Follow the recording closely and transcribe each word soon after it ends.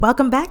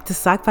Welcome back to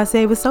Sac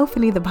Passe with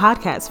Sophie, the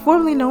podcast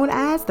formerly known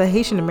as the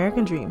Haitian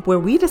American Dream, where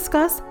we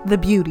discuss the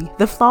beauty,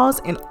 the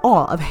flaws, and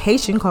all of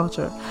Haitian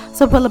culture.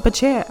 So pull up a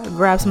chair,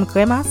 grab some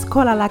cremas,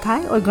 cola la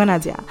caille, or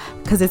grenadilla,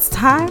 because it's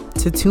time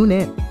to tune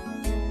in.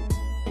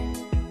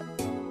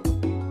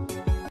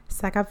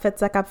 Sac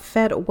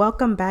Fed,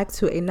 welcome back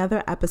to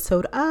another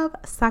episode of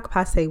Sac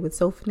Passe with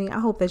Sophie. I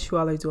hope that you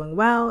all are doing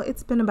well.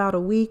 It's been about a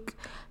week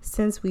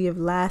since we have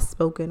last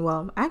spoken.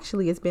 Well,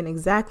 actually, it's been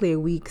exactly a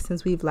week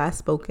since we've last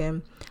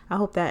spoken. I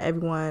hope that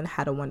everyone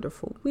had a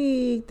wonderful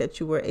week,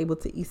 that you were able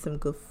to eat some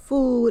good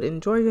food,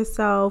 enjoy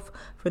yourself.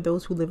 For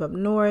those who live up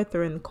north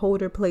or in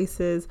colder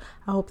places,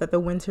 I hope that the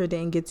winter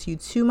didn't get to you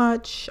too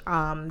much.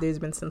 There's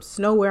been some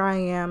snow where I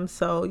am,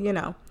 so you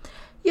know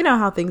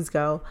how things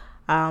go.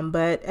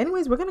 But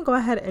anyways, we're going to go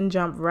ahead and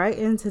jump right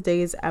into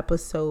today's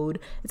episode.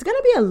 It's going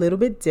to be a little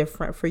bit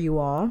different for you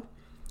all.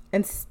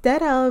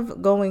 Instead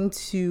of going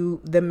to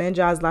the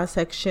Menja's last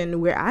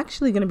section, we're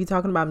actually going to be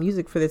talking about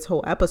music for this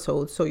whole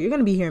episode. So you're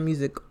going to be hearing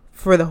music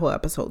for the whole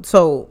episode.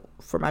 So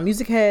for my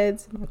music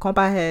heads, my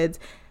compa heads,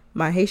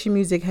 my Haitian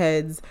music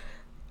heads,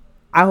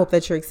 I hope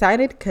that you're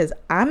excited because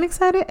I'm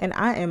excited and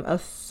I am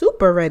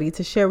super ready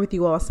to share with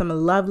you all some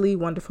lovely,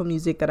 wonderful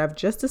music that I've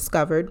just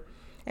discovered.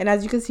 And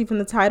as you can see from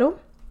the title,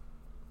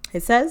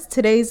 it says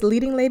today's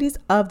leading ladies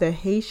of the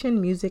Haitian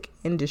music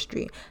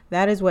industry.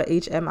 That is what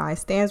HMI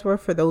stands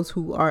for those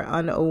who are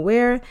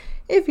unaware.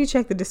 If you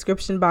check the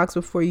description box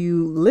before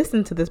you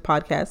listen to this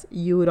podcast,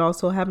 you would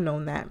also have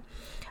known that.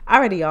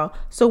 Alrighty, y'all.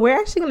 So we're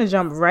actually going to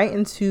jump right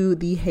into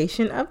the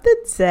Haitian of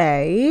the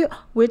day,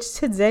 which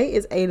today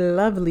is a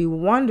lovely,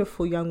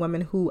 wonderful young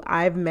woman who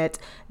I've met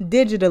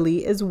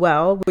digitally as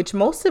well, which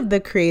most of the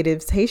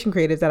Haitian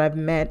creatives that I've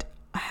met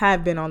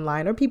have been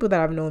online or people that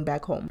I've known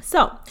back home.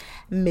 So,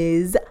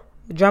 Ms.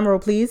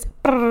 Drumroll, please.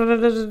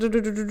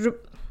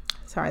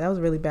 Sorry, that was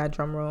a really bad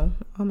drum roll.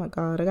 Oh my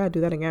God, I gotta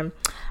do that again.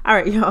 All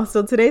right, y'all.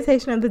 So today's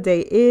Haitian of the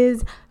day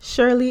is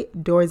Shirley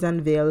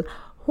Dorzanville,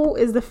 who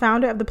is the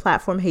founder of the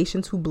platform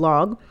Haitians Who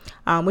Blog,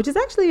 which is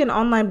actually an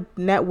online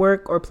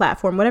network or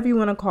platform, whatever you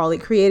want to call it,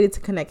 created to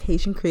connect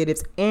Haitian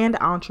creatives and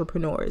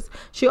entrepreneurs.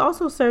 She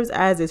also serves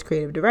as its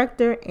creative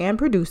director and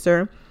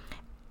producer.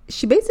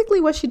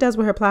 What she does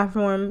with her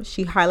platform,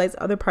 she highlights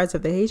other parts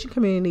of the Haitian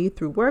community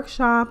through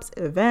workshops,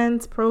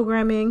 events,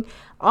 programming,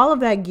 all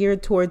of that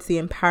geared towards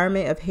the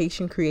empowerment of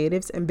Haitian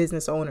creatives and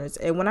business owners.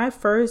 And when I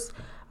first,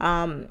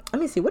 when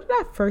did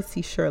I first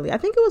see Shirley? I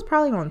think it was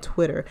probably on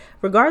Twitter.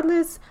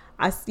 Regardless,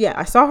 I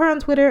saw her on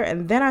Twitter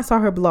and then I saw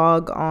her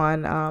blog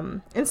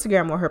on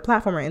Instagram, or her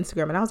platform on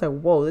Instagram. And I was like,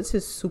 whoa, this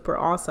is super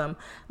awesome.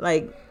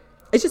 Like,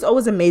 it's just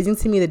always amazing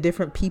to me, the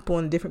different people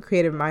and different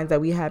creative minds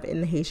that we have in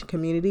the Haitian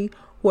community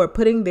who are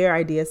putting their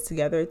ideas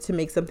together to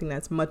make something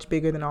that's much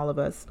bigger than all of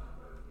us.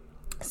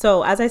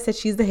 So as I said,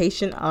 she's the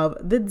Haitian of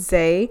the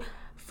day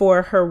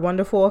for her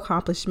wonderful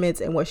accomplishments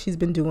and what she's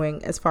been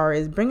doing as far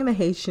as bringing the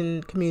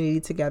Haitian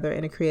community together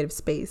in a creative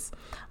space.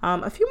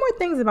 A few more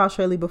things about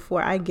Shirley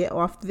before I get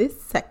off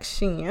this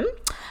section.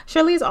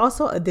 Shirley is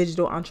also a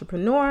digital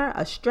entrepreneur,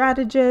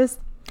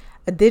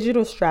 a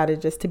digital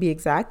strategist to be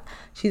exact.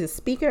 She's a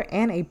speaker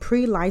and a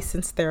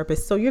pre-licensed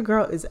therapist. So your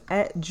girl is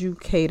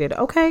educated,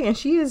 okay? And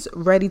she is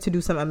ready to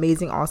do some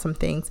amazing, awesome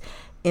things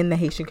in the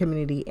Haitian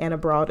community and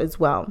abroad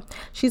as well.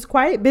 She's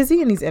quite busy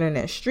in these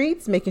internet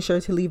streets, making sure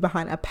to leave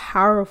behind a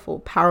powerful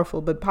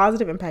but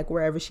positive impact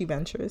wherever she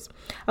ventures.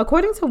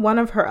 According to one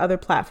of her other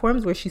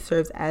platforms where she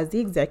serves as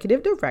the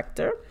executive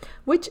director,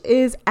 which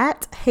is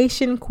at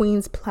Haitian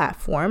Queens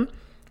Platform,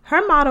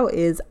 her motto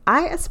is,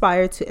 I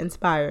aspire to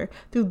inspire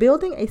through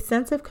building a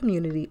sense of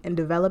community and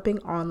developing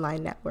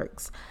online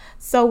networks.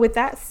 So with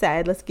that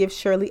said, let's give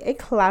Shirley a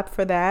clap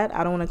for that.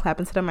 I don't want to clap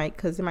into the mic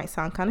because it might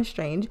sound kind of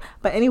strange.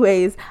 But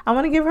anyways, I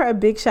want to give her a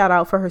big shout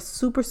out for her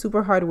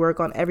super hard work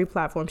on every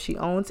platform she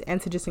owns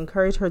and to just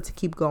encourage her to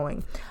keep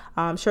going.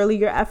 Shirley,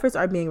 your efforts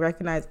are being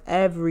recognized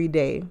every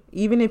day.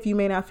 Even if you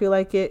may not feel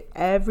like it,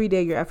 every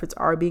day your efforts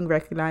are being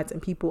recognized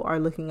and people are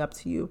looking up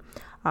to you.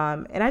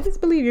 And I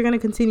just believe you're going to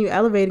continue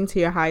elevating to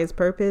your highest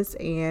purpose.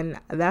 And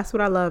that's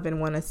what I love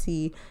and want to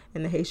see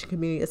in the Haitian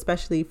community,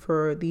 especially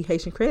for the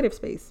Haitian creative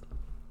space.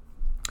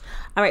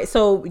 All right.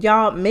 So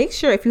y'all make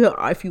sure if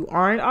you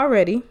aren't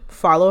already,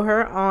 follow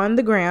her on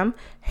the gram,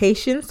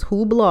 Haitians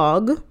Who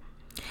Blog.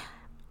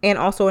 And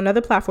also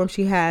another platform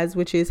she has,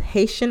 which is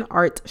Haitian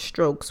Art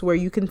Strokes, where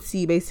you can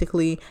see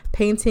basically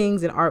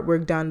paintings and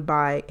artwork done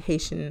by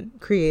Haitian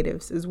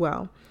creatives as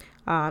well.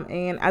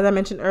 And as I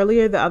mentioned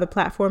earlier, the other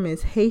platform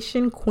is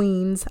Haitian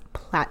Queens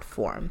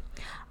Platform.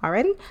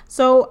 Alrighty,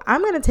 so I'm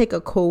going to take a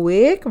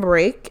quick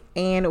break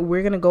and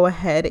we're going to go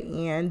ahead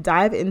and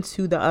dive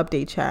into the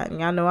update chat.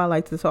 And y'all know I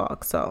like to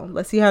talk, so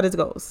let's see how this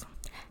goes.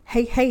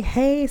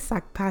 Hey,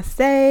 Sac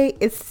Passe.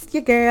 It's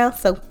your girl,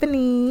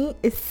 Sophie.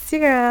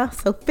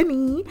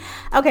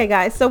 Okay,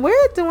 guys, so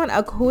we're doing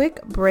a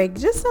quick break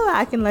just so that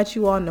I can let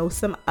you all know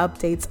some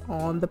updates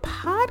on the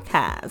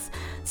podcast.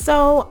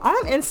 So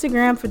on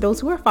Instagram, for those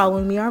who are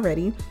following me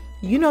already,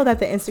 you know that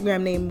the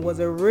Instagram name was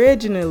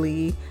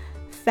originally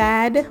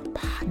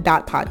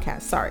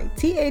THAD.podcast,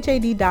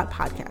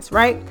 THAD.podcast,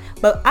 right?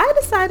 But I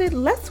decided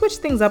let's switch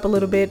things up a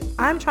little bit.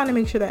 I'm trying to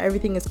make sure that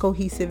everything is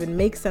cohesive and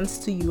makes sense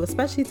to you,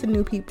 especially to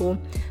new people,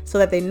 so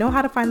that they know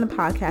how to find the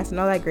podcast and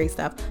all that great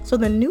stuff. So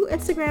the new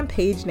Instagram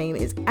page name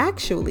is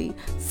actually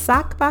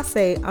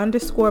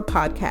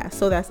SAKPASE_podcast.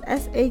 So that's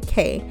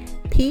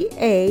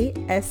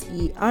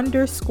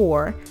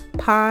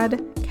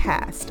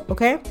SAKPASE_podcast.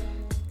 Okay.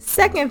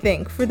 Second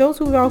thing, for those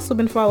who've also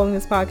been following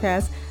this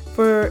podcast,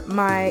 for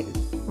my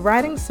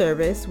writing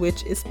service,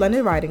 which is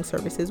Splendid Writing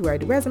Services, where I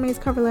do resumes,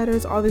 cover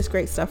letters, all this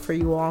great stuff for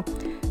you all.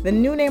 The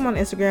new name on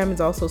Instagram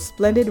is also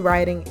Splendid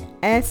Writing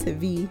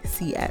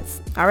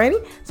SVCS.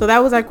 Alrighty, so that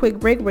was our quick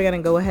break. We're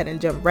gonna go ahead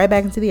and jump right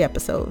back into the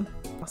episode.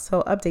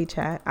 So update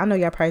chat. I know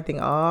y'all probably think,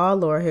 oh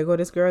Lord, here go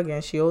this girl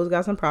again. She always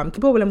got some problem. Ki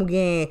problem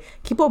again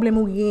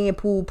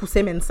pour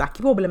semen sa.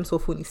 Ki problem so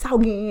funny. Sa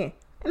bien.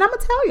 And I'ma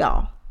tell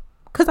y'all,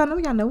 cause I know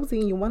y'all nosy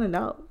and you wanna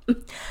know.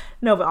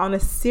 No, but on a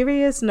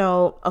serious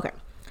note, okay.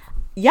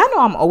 Y'all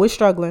know I'm always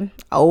struggling.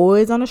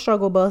 Always on a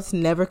struggle bus.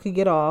 Never could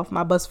get off.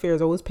 My bus fare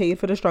is always paid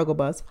for the struggle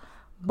bus.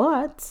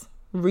 But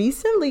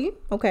recently,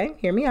 okay,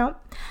 hear me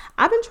out,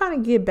 I've been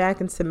trying to get back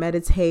into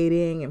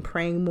meditating and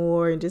praying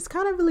more and just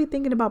kind of really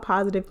thinking about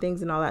positive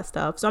things and all that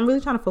stuff. So I'm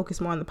really trying to focus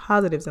more on the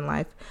positives in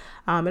life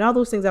and all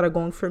those things that are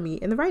going for me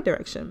in the right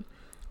direction.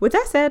 With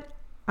that said,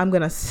 I'm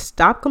going to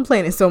stop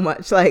complaining so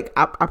much. Like,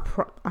 I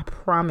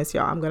promise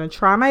y'all, I'm going to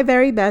try my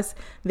very best.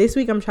 This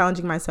week, I'm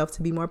challenging myself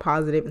to be more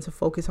positive and to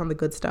focus on the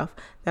good stuff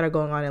that are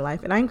going on in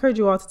life. And I encourage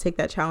you all to take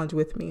that challenge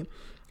with me.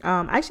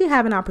 I actually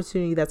have an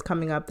opportunity that's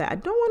coming up that I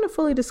don't want to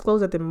fully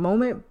disclose at the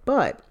moment,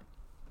 but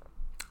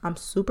I'm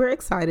super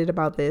excited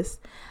about this.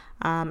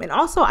 And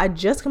also, I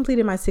just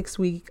completed my 6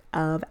 week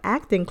of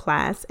acting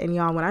class. And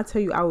y'all, when I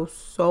tell you, I was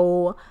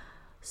so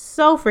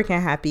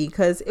freaking happy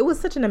because it was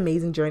such an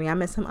amazing journey. I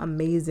met some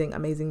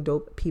amazing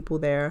dope people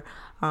there.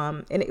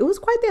 And it was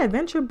quite the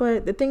adventure.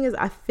 But the thing is,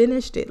 I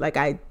finished it. Like,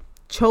 I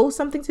chose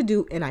something to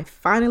do and I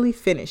finally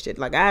finished it.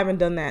 Like, I haven't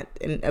done that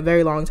in a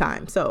very long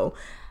time. So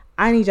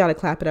I need y'all to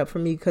clap it up for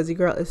me because your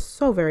girl is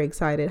so very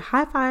excited.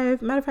 High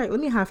five. Matter of fact, let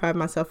me high five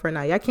myself right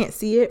now. Y'all can't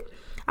see it.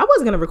 I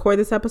was going to record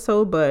this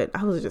episode, but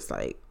I was just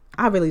like,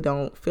 I really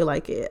don't feel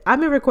like it. I've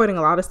been recording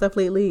a lot of stuff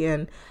lately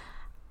and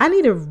I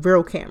need a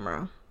real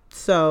camera.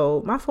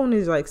 So my phone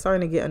is like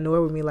starting to get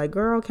annoyed with me. Like,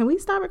 girl, can we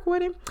stop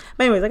recording?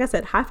 But anyways, like I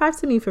said, high five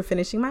to me for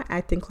finishing my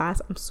acting class.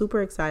 I'm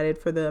super excited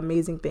for the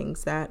amazing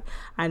things that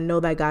I know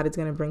that God is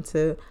going to bring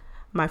to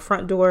my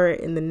front door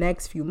in the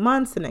next few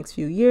months, the next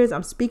few years.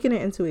 I'm speaking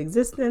it into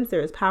existence.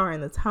 There is power in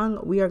the tongue.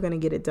 We are going to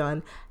get it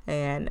done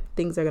and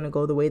things are going to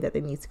go the way that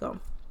they need to go.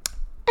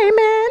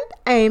 Amen.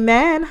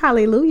 Amen.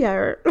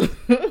 Hallelujah.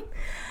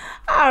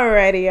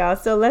 Alrighty, y'all.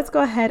 So let's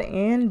go ahead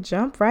and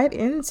jump right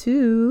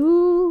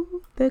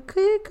into the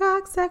quick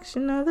cock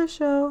section of the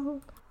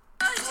show.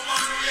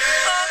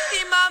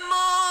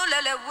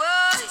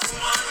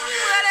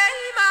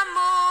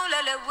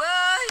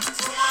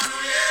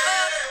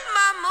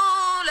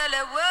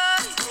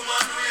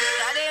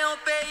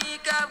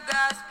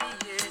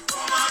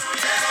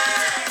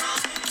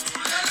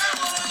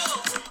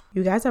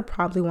 You guys are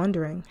probably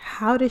wondering,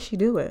 how did she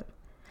do it?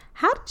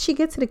 How did she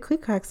get to the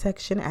quick cock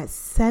section at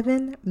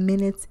 7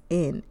 minutes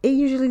in? It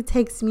usually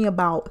takes me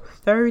about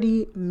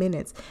 30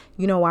 minutes.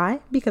 You know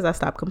why? Because I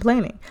stopped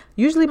complaining.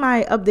 Usually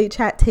my update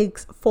chat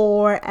takes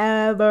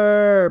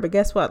forever. But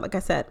guess what? Like I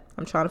said,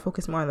 I'm trying to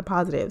focus more on the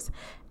positives.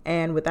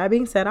 And with that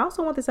being said, I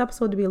also want this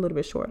episode to be a little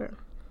bit shorter.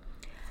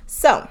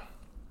 So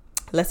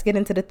let's get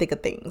into the thick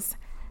of things.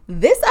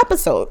 This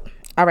episode,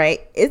 all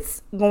right,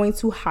 it's going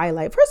to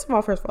highlight, first of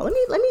all,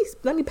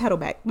 let me pedal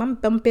back.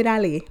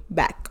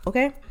 Back,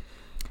 okay?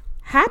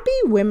 Happy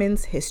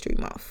Women's History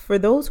Month. For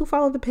those who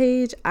follow the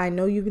page, I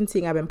know you've been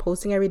seeing I've been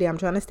posting every day. I'm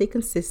trying to stay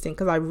consistent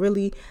because I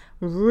really,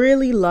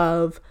 really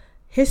love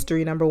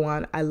history. Number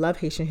one, I love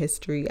Haitian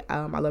history.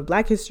 I love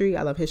Black history.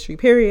 I love history,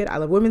 period. I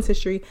love women's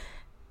history.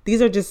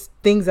 These are just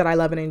things that I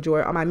love and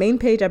enjoy. On my main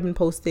page, I've been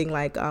posting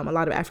like a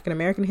lot of African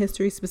American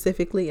history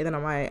specifically. And then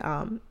on my,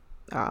 on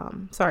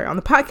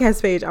the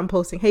podcast page, I'm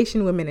posting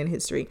Haitian women in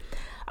history.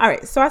 All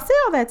right. So I say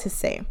all that to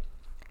say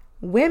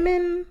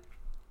women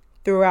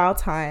throughout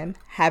time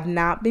have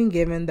not been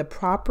given the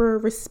proper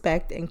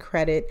respect and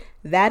credit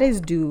that is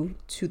due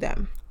to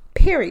them.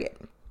 Period.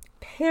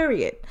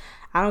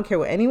 I don't care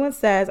what anyone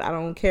says. I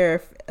don't care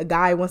if a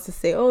guy wants to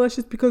say, oh, that's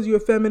just because you're a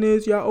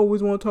feminist. Y'all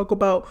always want to talk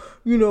about,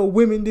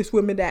 women, this,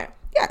 women, that.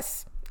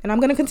 Yes. And I'm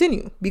going to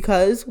continue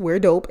because we're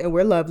dope and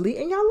we're lovely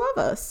and y'all love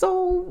us.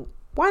 So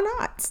why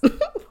not?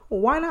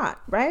 Why not?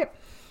 Right?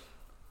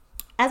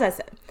 As I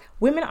said,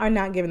 women are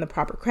not given the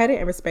proper credit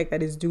and respect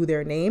that is due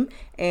their name,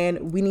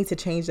 and we need to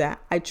change that.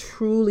 I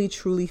truly,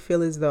 truly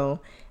feel as though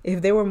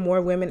if there were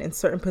more women in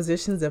certain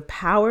positions of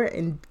power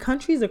in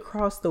countries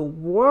across the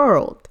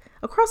world,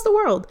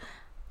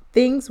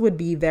 things would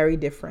be very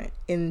different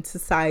in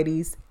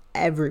societies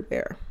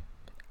everywhere.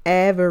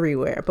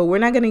 But we're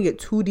not going to get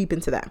too deep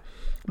into that.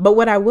 But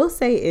what I will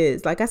say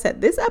is, like I said,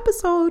 this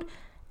episode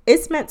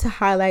It's meant to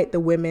highlight the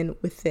women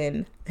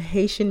within the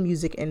Haitian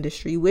music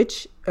industry,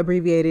 which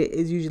abbreviated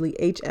is usually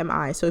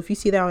HMI. So if you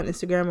see that on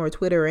Instagram or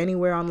Twitter or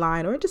anywhere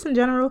online or just in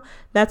general,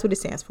 that's what it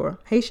stands for,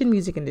 Haitian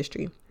music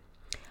industry.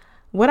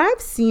 What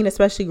I've seen,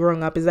 especially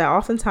growing up, is that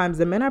oftentimes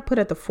the men are put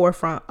at the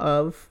forefront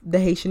of the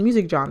Haitian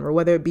music genre,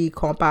 whether it be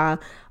compa,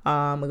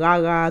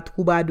 gaga,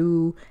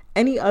 troubadou,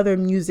 any other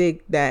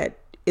music that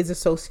is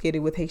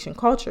associated with Haitian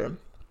culture.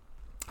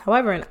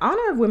 However, in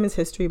honor of Women's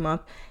History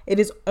Month, it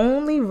is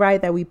only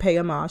right that we pay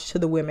homage to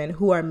the women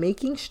who are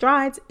making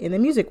strides in the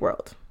music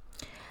world.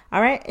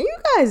 All right. And you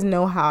guys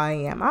know how I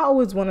am. I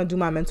always want to do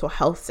my mental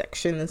health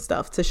section and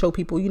stuff to show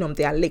people, you know, I'm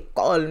à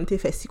l'école, I'm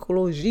fait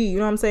psychologie, you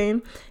know what I'm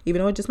saying?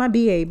 Even though it's just my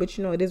BA, but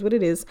you know, it is what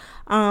it is.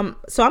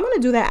 So I'm going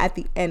to do that at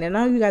the end. And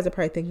I know you guys are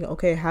probably thinking,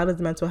 okay, how does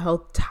mental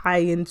health tie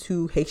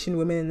into Haitian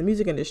women in the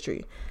music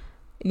industry?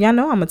 Y'all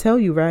know I'm going to tell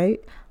you, right?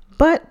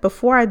 But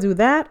before I do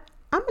that,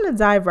 I'm going to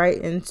dive right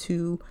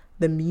into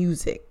the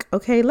music.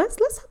 Okay, let's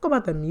talk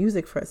about the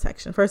music for a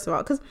section. First of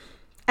all, because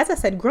as I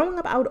said, growing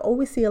up, I would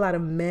always see a lot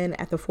of men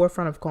at the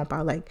forefront of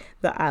compa, like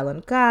the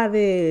Island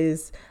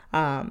Caves,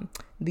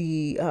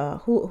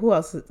 who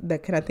else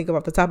that can I think of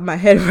off the top of my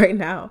head right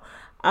now?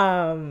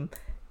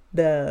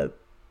 The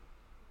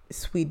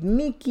Sweet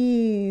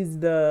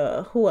Mickeys,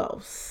 who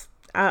else?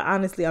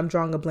 Honestly, I'm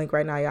drawing a blank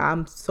right now, y'all.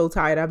 I'm so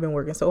tired. I've been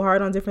working so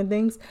hard on different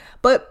things,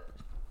 but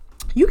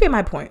you get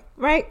my point,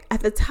 right?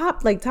 At the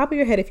top of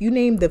your head, if you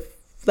name if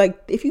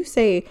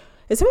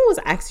someone was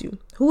to ask you,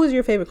 who is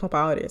your favorite compa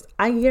artist?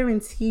 I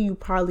guarantee you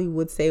probably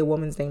would say a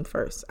woman's name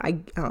first. I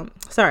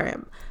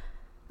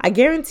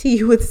guarantee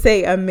you would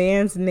say a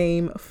man's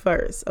name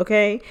first,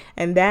 okay?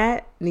 And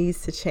that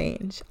needs to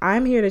change.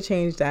 I'm here to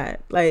change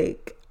that.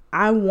 Like,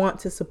 I want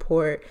to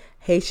support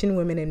Haitian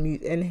women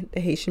in the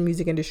Haitian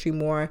music industry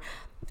more.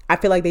 I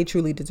feel like they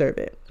truly deserve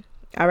it.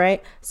 All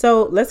right?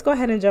 So let's go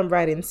ahead and jump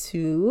right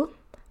into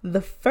the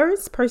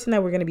first person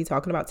that we're going to be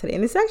talking about today.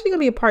 And it's actually going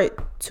to be a part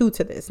 2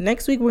 to this.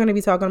 Next week, we're going to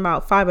be talking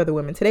about 5 other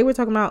women. Today, we're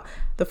talking about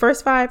the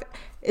first 5.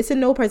 It's in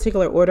no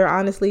particular order.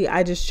 Honestly,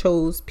 I just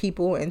chose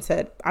people and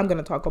said, I'm going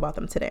to talk about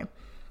them today.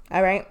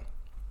 All right.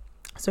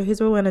 So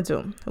here's what we're going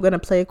to do. We're going to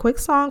play a quick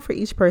song for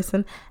each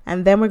person,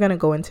 and then we're going to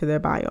go into their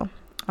bio.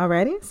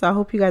 Alrighty, so I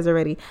hope you guys are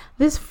ready.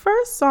 This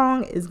first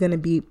song is going to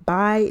be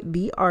by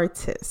the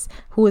artist,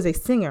 who is a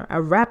singer,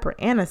 a rapper,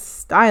 and a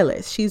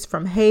stylist. She's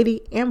from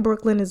Haiti and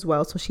Brooklyn as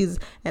well. So she's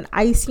an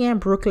Haitian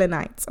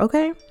Brooklynite,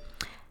 okay?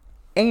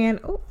 And,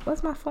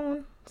 what's my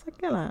phone? It's like,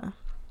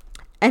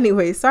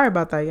 anyway, sorry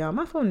about that, y'all.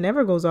 My phone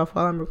never goes off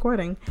while I'm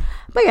recording.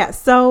 But yeah,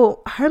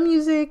 so her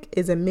music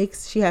is a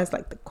mix. She has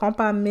like the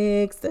compa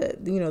mix,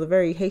 the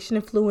very Haitian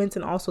influence,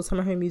 and also some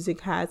of her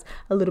music has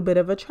a little bit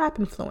of a trap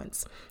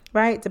influence,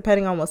 right?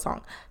 Depending on what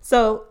song.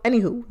 So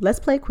anywho, let's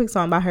play a quick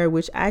song by her,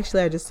 which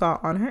actually I just saw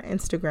on her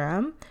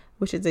Instagram,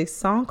 which is a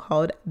song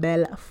called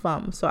Belle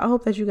Femme. So I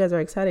hope that you guys are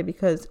excited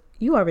because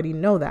you already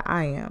know that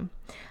I am.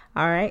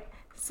 All right,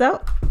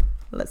 so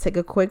let's take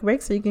a quick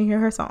break so you can hear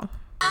her song.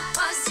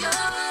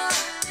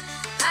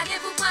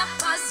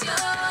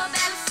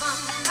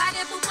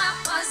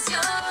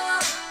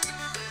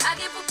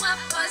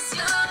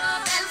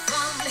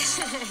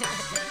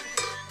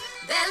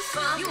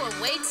 You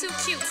are way too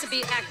cute to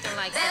be acting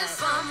like that.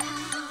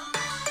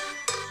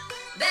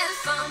 Belle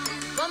femme,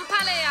 bon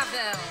parler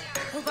avec.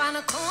 On va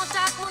en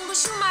contact, mon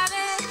bouche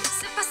marée.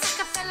 C'est pas ça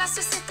qu'a fait la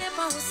société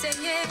pour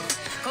essayer.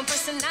 Comme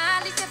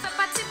personnalité, fait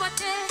partie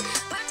beauté.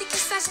 Partie qui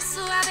s'agisse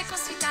avec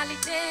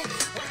hospitalité.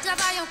 On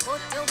travaille en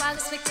côté, on va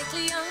respecter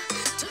client.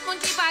 Tout le monde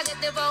qui va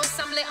arrêter va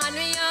ressembler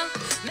ennuyant.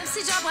 Même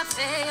si job à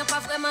faire, y'a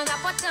pas vraiment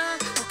rapportant.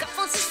 On cap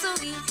font si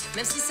souris,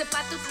 même si c'est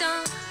pas tout le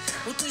temps.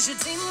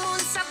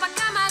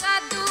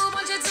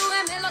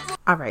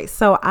 All right,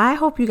 so I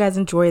hope you guys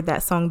enjoyed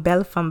that song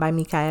Belle Femme by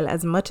Mikael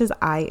as much as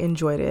I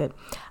enjoyed it.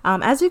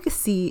 As you can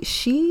see,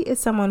 she is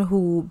someone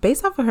who,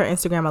 based off of her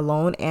Instagram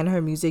alone and her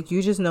music,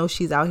 you just know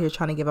she's out here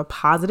trying to give a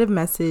positive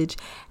message.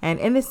 And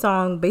in this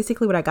song,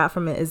 basically what I got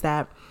from it is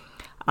that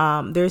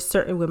there's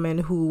certain women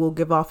who will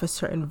give off a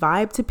certain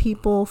vibe to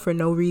people for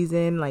no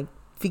reason, like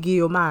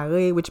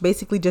which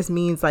basically just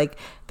means like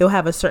they'll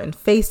have a certain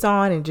face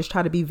on and just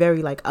try to be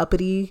very like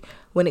uppity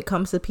when it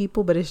comes to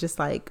people. But it's just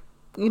like,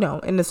 you know,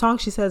 in the song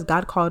she says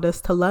God called us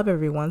to love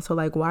everyone, so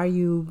like why are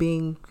you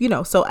being, you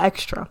know, so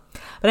extra?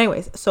 But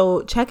anyways,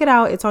 so check it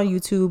out. It's on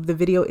YouTube. The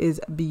video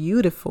is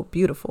beautiful.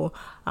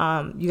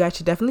 You guys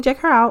should definitely check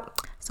her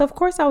out. So of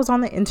course I was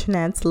on the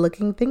internet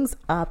looking things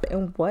up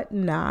and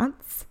whatnot,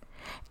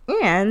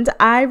 and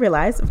I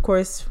realized, of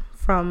course,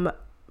 from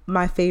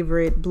my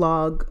favorite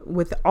blog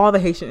with all the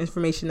Haitian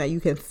information that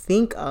you can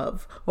think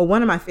of, or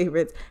one of my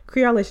favorites,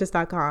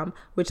 creolicious.com,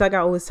 which, like I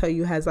always tell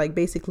you, has like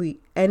basically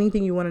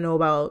anything you want to know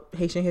about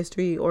Haitian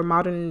history or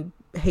modern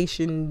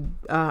Haitian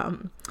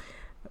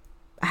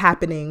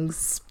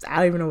happenings. I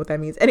don't even know what that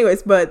means.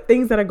 Anyways, but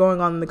things that are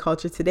going on in the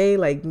culture today,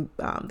 like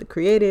the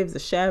creatives, the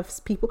chefs,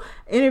 people,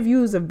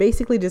 interviews of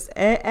basically just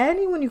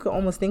anyone you could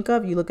almost think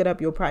of. You look it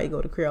up, you'll probably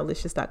go to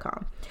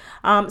creolicious.com.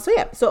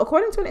 So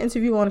according to an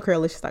interview on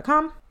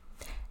creolicious.com,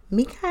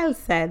 Mikhail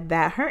said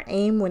that her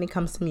aim when it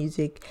comes to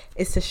music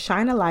is to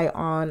shine a light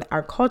on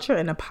our culture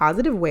in a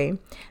positive way,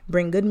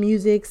 bring good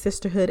music,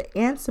 sisterhood,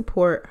 and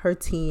support her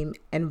team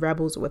and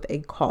rebels with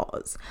a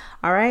cause.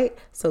 All right,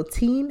 so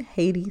Team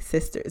Haiti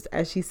Sisters,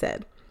 as she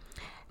said.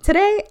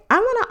 Today, I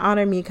want to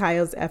honor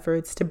Mikhail's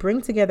efforts to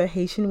bring together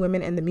Haitian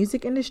women in the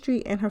music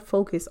industry and her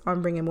focus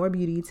on bringing more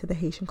beauty to the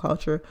Haitian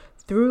culture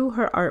through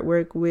her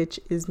artwork, which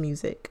is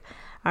music.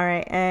 All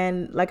right,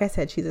 and like I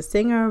said, she's a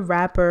singer,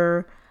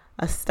 rapper,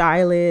 a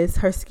stylist.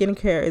 Her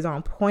skincare is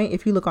on point.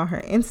 If you look on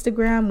her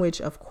Instagram, which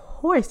of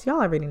course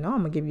y'all already know, I'm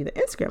gonna give you the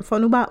Instagram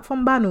from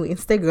Banu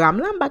Instagram.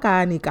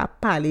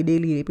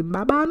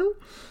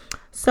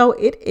 So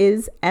it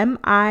is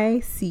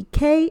MICKAEL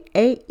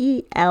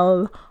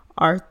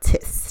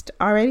artist.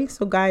 Alrighty,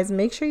 so guys,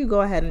 make sure you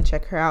go ahead and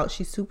check her out.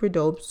 She's super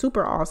dope,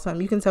 super awesome.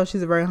 You can tell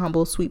she's a very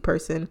humble, sweet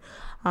person.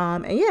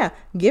 And yeah,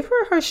 give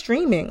her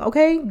streaming.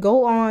 Okay,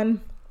 go on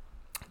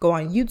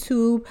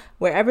YouTube,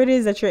 wherever it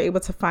is that you're able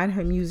to find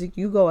her music.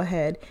 You go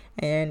ahead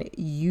and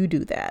you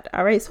do that.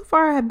 All right, so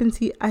far I've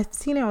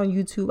seen it on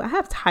YouTube. I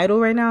have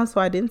Tidal right now,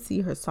 so I didn't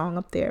see her song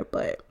up there,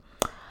 but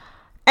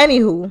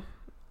anywho,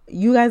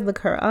 you guys look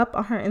her up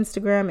on her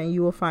Instagram and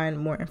you will find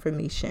more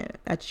information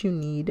that you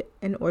need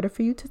in order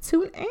for you to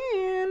tune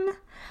in.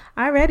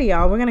 Alrighty,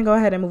 y'all, we're gonna go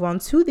ahead and move on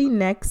to the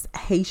next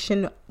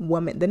Haitian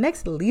woman, the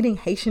next leading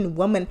Haitian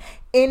woman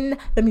in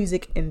the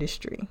music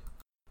industry.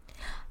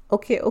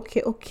 Okay.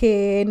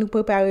 Nous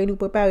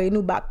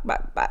back.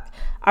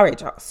 All right,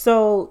 y'all.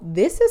 So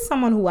this is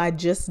someone who I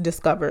just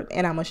discovered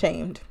and I'm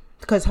ashamed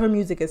because her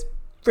music is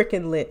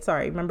freaking lit.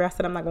 Sorry. Remember I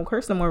said I'm not going to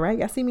curse no more, right?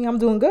 Y'all see me? I'm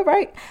doing good,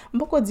 right?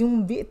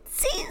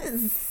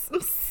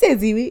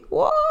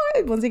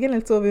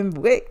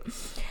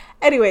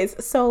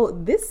 Anyways, so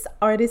this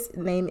artist's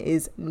name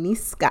is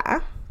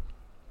Niska.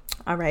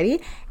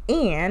 Alrighty.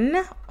 And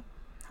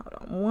hold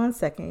on one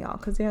second, y'all,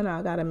 because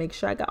I gotta make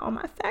sure I got all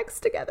my facts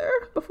together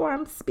before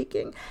I'm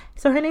speaking.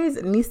 So her name is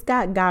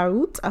Niska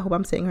Garut. I hope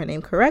I'm saying her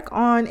name correct.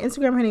 On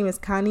Instagram, her name is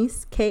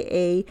Kanis,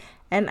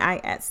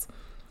 Kanis.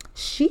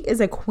 She is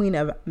a queen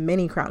of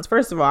many crowns.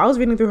 First of all, I was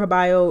reading through her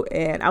bio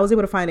and I was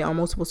able to find it on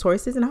multiple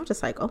sources, and I was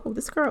just like, oh,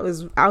 this girl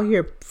is out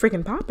here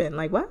freaking popping.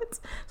 Like, what?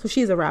 So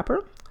she's a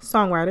rapper,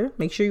 songwriter.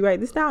 Make sure you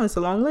write this down. It's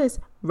a long list.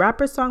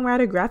 Rapper,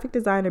 songwriter, graphic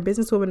designer,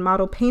 businesswoman,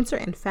 model, painter,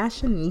 and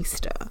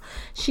fashionista.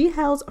 She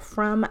hails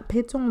from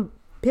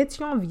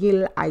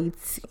Pétionville,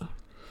 Haiti.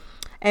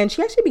 And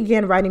she actually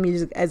began writing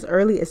music as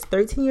early as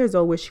 13 years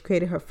old, where she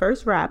created her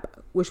first rap,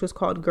 which was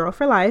called Girl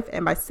for Life.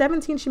 And by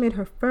 17, she made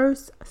her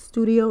first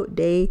studio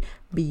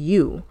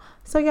debut.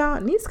 So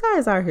y'all, Niska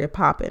is out here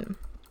popping.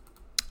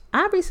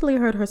 I recently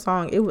heard her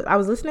song. I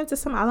was listening to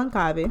some Alan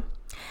Cave,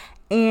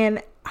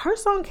 and her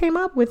song came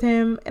up with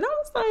him, and I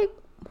was like,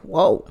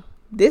 whoa,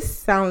 this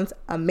sounds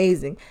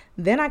amazing.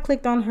 Then I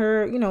clicked on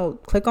her,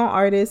 click on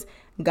artist,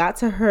 got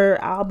to her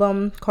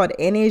album called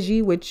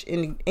Energy, which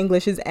in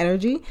English is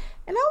energy.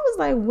 And I was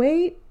like,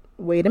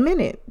 wait a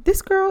minute.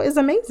 This girl is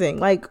amazing.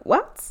 Like,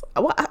 what?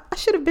 I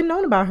should have been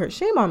known about her.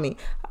 Shame on me.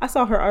 I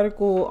saw her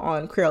article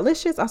on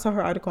Creolicious. I saw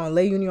her article on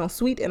Le Union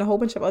Suite and a whole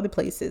bunch of other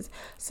places.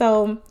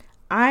 So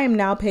I am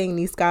now paying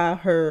Niska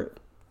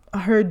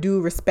her due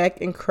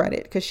respect and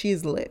credit because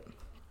she's lit.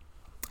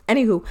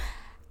 Anywho,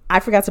 I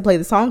forgot to play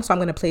the song, so I'm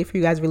going to play it for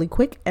you guys really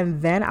quick,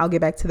 and then I'll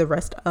get back to the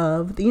rest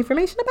of the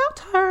information about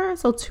her.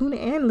 So tune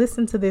in,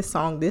 listen to this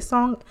song. This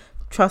song,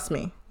 trust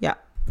me. Yeah,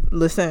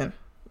 listen,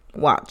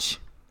 watch.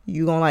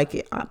 You gonna like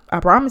it. I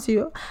promise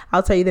you.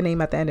 I'll tell you the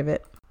name at the end of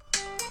it.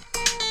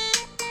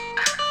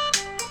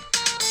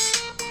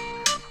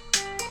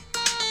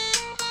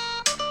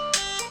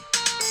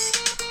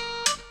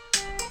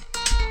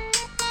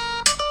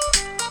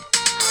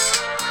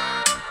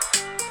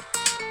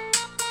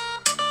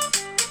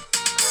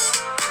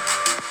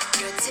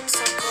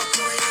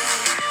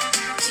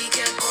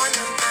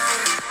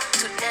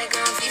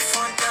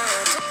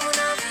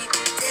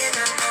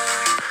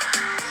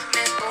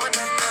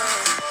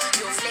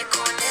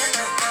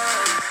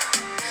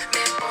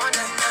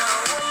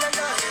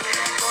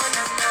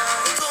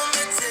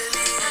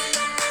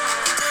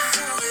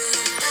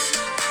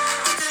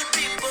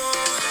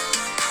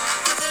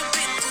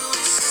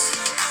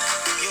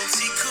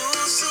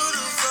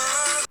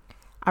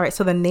 All right,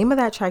 so the name of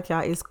that track,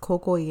 y'all, is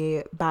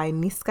Kokoye by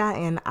Niska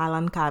and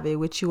Alan Cave,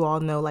 which you all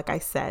know. Like I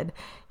said,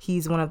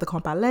 he's one of the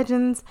compa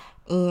legends.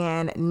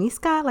 And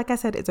Niska, like I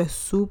said, is a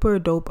super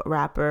dope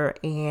rapper.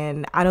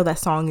 And I know that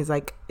song is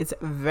it's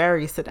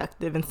very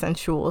seductive and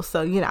sensual.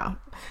 So,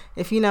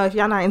 if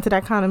y'all not into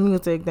that kind of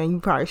music, then you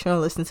probably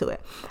shouldn't listen to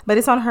it. But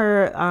it's on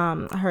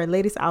her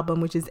latest album,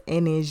 which is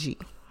Energy.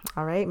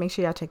 All right, make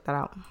sure y'all check that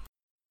out.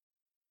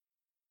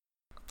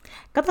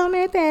 Y'all,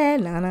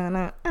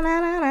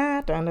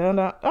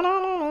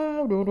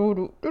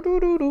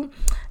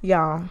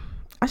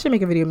 I should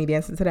make a video of me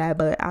dancing to that,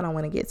 but I don't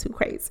want to get too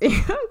crazy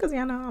because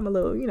y'all know I'm a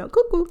little,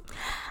 cuckoo,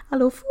 a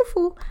little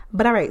foo-foo.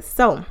 But all right,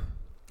 so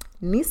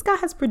Niska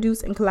has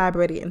produced and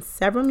collaborated in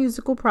several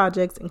musical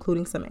projects,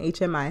 including some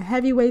HMI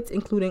heavyweights,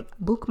 including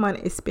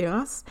Boukman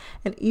Esperance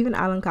and even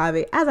Alan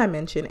Kave, as I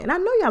mentioned. And I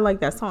know y'all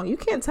like that song. You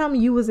can't tell me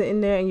you wasn't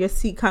in there in your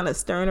seat kind of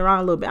stirring around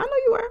a little bit. I know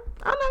you were.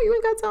 I know you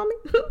ain't got to tell me.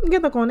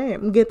 Get on there.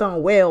 Get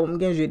on well.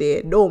 Get you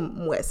there. Don't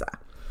mwesa.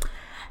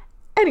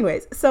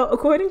 Anyways, so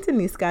according to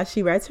Niska,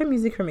 she writes her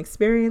music from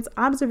experience,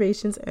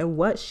 observations, and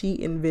what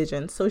she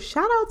envisioned. So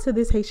shout out to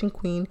this Haitian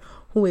queen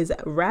who is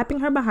rapping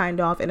her behind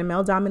off in a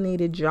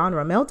male-dominated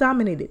genre,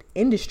 male-dominated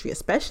industry,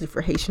 especially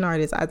for Haitian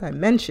artists, as I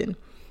mentioned.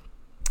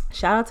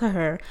 Shout out to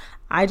her.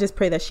 I just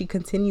pray that she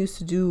continues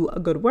to do a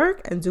good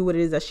work and do what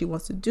it is that she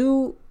wants to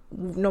do,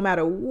 no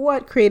matter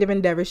what creative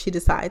endeavor she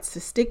decides to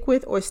stick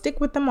with or stick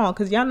with them all.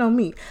 Because y'all know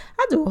me,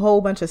 I do a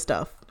whole bunch of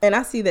stuff. And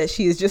I see that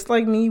she is just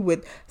like me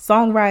with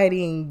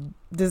songwriting,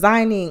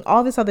 designing,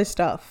 all this other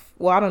stuff.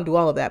 Well, I don't do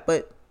all of that,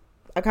 but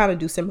I kind of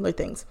do similar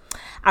things.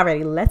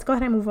 Alrighty, let's go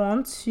ahead and move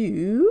on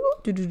to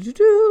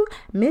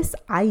Miss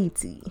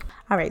Haiti.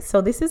 All right, so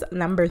this is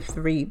number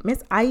 3,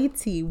 Miss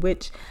Haiti,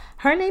 which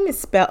her name is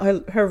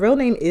spelled, her real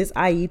name is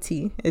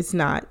Haiti. It's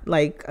not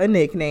like a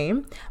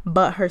nickname,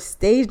 but her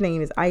stage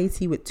name is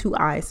Haiti with 2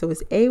 I's. So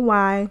it's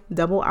Ayiti.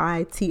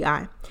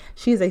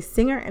 She is a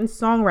singer and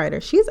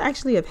songwriter. She is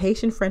actually of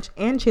Haitian, French,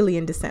 and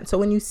Chilean descent. So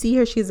when you see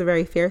her, she's a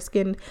very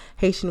fair-skinned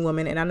Haitian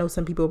woman. And I know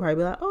some people will probably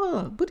be like,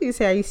 oh, what do you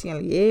say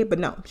Haitian? Yeah, but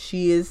no,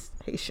 she is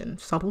Haitian,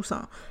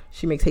 100%.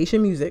 She makes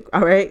Haitian music,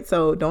 all right?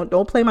 So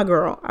don't play my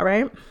girl, all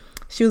right?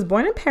 She was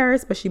born in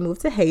Paris, but she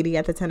moved to Haiti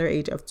at the tender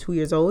age of 2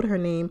 years old. Her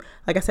name,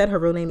 like I said, her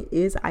real name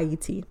is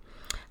Haiti.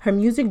 Her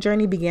music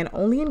journey began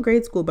only in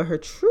grade school, but her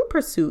true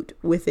pursuit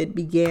with it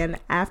began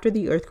after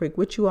the earthquake,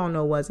 which you all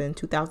know was in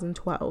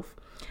 2012.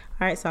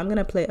 All right, so I'm going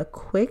to play a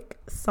quick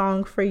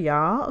song for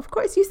y'all. Of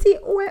course, you see,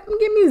 ouais,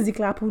 m'gen musique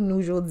la pou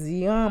nou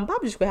jodi. Pas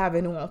obligé de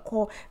faire nou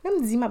encore.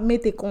 Même si m'a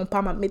mette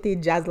compas, m'a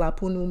mette jazz la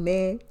pou nou,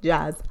 mais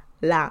jazz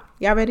la.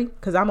 Y'all ready?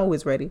 Because I'm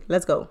always ready.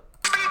 Let's go.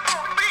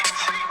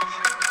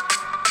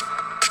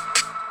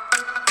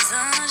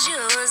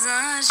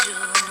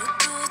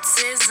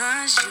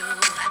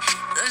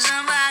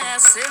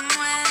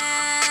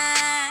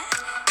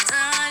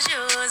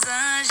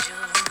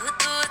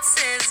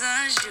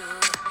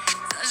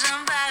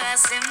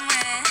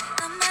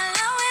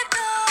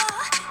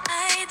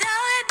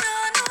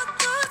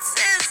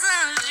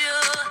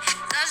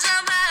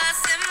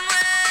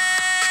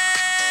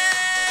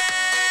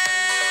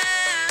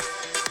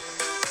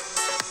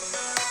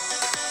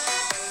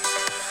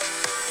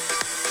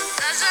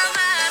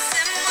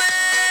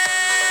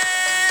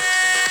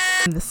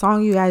 The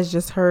song you guys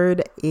just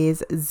heard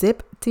is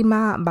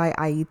Zeptima by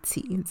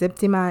Haiti.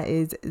 Zeptima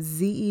is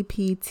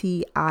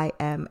Zeptima.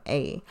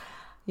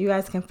 You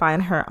guys can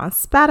find her on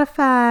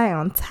Spotify,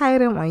 on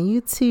Tidal, on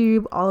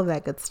YouTube, all of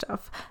that good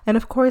stuff. And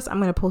of course, I'm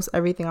going to post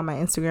everything on my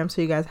Instagram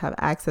so you guys have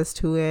access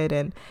to it,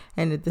 and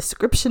the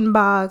description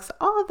box,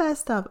 all of that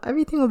stuff.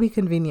 Everything will be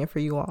convenient for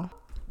you all.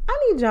 I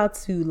need y'all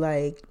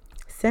to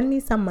send me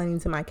some money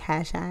to my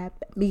Cash App,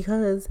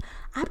 because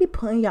I be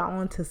putting y'all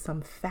onto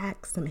some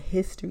facts, some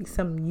history,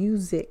 some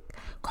music,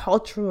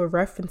 cultural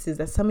references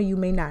that some of you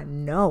may not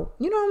know.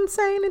 You know what I'm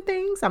saying? And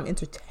things. I'm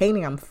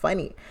entertaining. I'm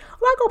funny.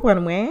 Why go pour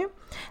moi?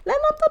 Là,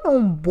 nous avons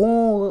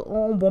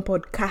un bon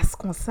podcast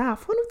comme ça.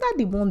 Faut nous dire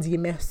des bons dieux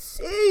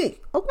merci.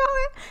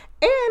 Okay?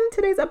 And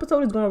today's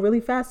episode is going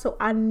really fast, so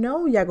I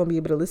know y'all gonna be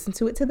able to listen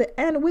to it to the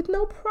end with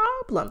no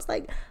problems.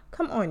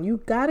 Come on, you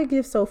gotta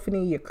give Sophie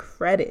your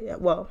credit.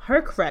 Well,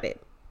 her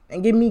credit,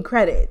 and give me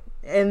credit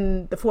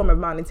in the form of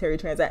monetary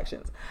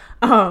transactions.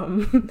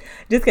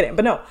 Just kidding,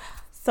 but no.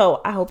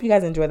 So I hope you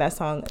guys enjoy that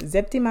song,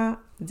 Zeptima.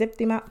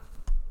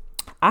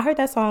 I heard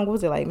that song, what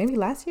was it, maybe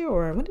last year,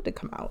 or when did it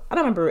come out? I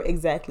don't remember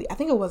exactly. I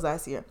think it was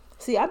last year.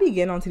 See, I be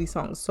getting onto these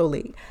songs so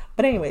late.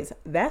 But anyways,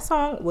 that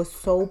song was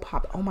so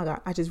pop. Oh my God,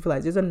 I just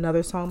realized there's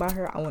another song by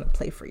her I want to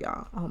play for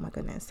y'all. Oh my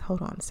goodness.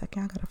 Hold on a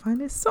second. I gotta find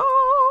this song.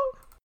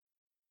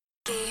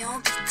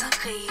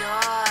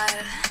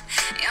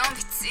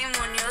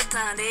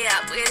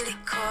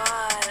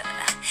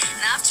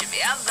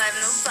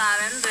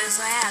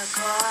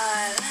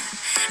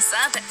 Ça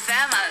te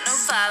fait mal,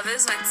 nous pas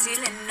besoin de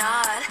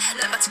Tylenol.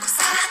 Le bâti comme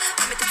ça,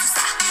 on met tout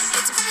ça.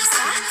 Et tu fais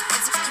ça, mais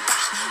tu fais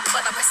pas. On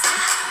va d'après ça,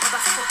 on va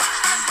faut pas.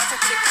 On va faire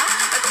tous les cas,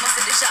 on va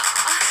commencer déjà.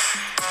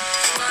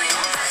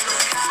 Voyons pas le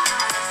cas,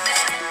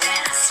 c'est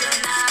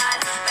l'international.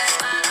 Mais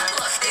pas la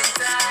grosse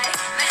détail,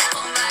 mais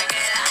on va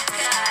gagner la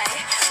caille.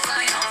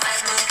 Voyons pas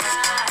le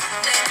cas,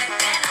 c'est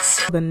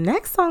l'international. The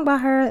next song by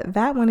her,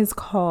 that one is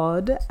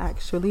called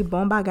actually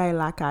Bon Bagay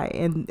Lakai,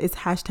 and it's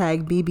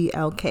hashtag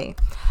BBLK.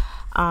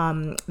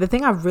 The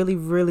thing I really,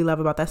 really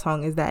love about that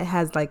song is that it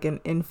has an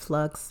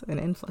influx,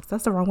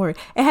 that's the wrong word.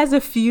 It has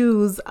a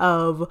fuse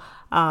of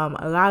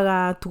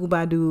Rara,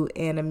 Troubadou,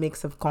 and a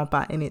mix of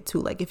compa in it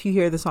too. If you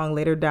hear the song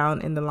later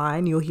down in the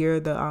line, you'll hear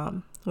the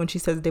when she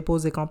says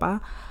dépose compa.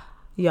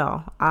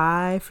 Y'all,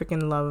 I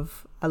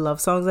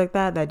love songs like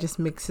that just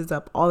mixes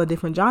up all the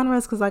different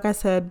genres, because like I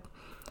said,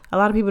 a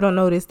lot of people don't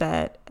notice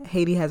that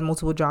Haiti has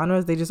multiple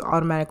genres. They just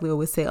automatically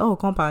always say, oh,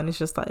 compa, and it's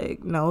just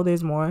like, no,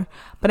 there's more.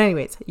 But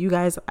anyways, you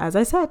guys, as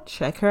I said,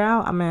 check her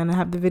out. I'm gonna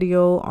have the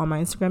video on my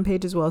Instagram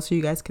page as well, so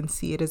you guys can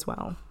see it as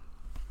well.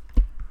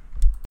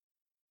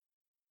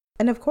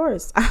 And of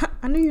course,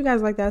 I knew you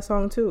guys like that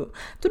song too.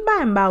 Tout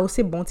ba mba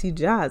c'est bon ti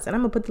jazz. And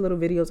I'm going to put the little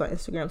videos on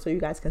Instagram so you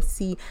guys can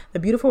see the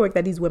beautiful work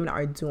that these women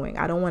are doing.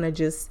 I don't want to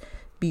just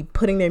be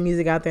putting their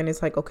music out there and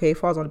it's like, okay, it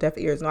falls on deaf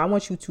ears. No, I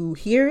want you to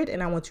hear it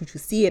and I want you to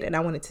see it and I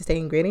want it to stay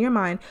ingrained in your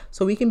mind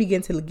so we can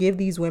begin to give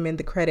these women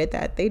the credit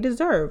that they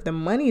deserve, the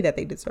money that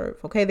they deserve.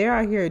 Okay, they're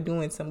out here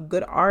doing some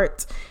good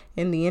art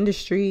in the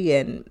industry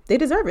and they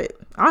deserve it.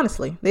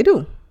 Honestly, they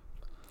do.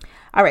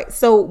 All right,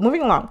 so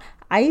moving along.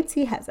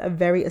 Ayiti has a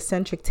very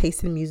eccentric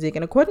taste in music,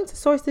 and according to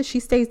sources, she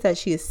states that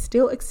she is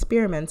still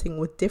experimenting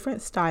with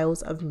different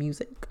styles of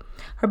music.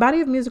 Her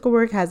body of musical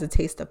work has a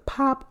taste of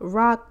pop,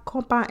 rock,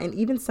 compa, and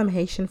even some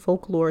Haitian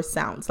folklore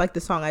sounds. Like the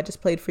song I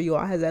just played for you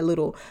all has that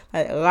little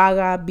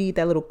raga beat,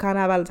 that little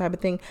carnaval type of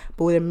thing,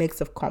 but with a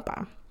mix of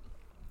compa.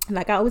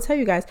 Like I always tell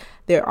you guys,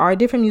 there are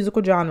different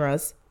musical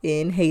genres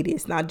in Haiti.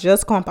 It's not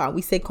just compa.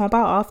 We say compa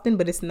often,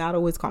 but it's not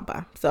always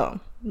compa. So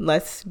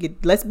let's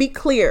be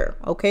clear,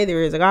 okay?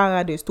 There is a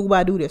raga, there's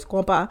tubadu, there's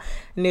compa,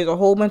 and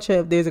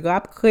there's a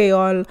rap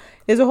creole.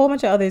 There's a whole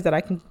bunch of others that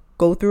I can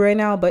go through right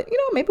now, but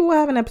maybe we'll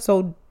have an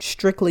episode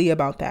strictly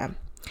about that.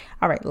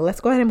 All right, let's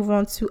go ahead and move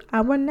on to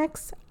our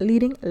next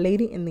leading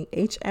lady in the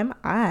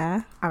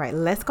HMI. All right,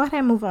 let's go ahead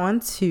and move on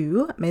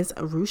to Ms.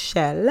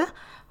 Ruchell,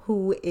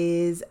 who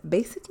is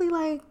basically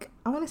like,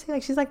 I want to say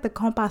like she's like the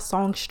compa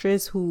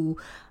songstress who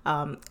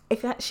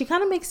she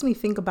kind of makes me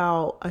think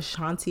about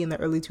Ashanti in the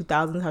early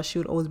 2000s, how she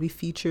would always be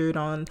featured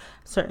on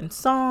certain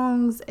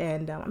songs,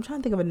 and I'm trying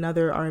to think of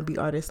another R&B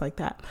artist like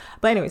that.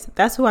 But anyways,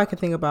 that's who I can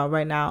think about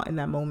right now in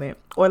that moment.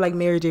 Or like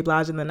Mary J.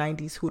 Blige in the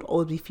 90s, who would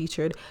always be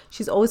featured.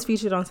 She's always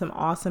featured on some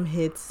awesome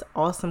hits,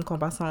 awesome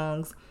compa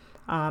songs.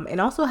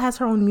 And also has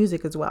her own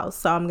music as well.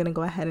 So I'm going to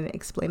go ahead and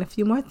explain a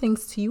few more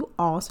things to you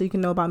all so you can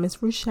know about Miss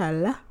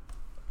Ruchell.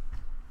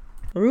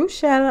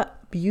 Ruchell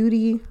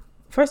beauty.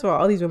 First of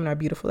all these women are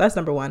beautiful. That's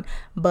number one.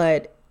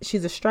 But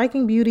she's a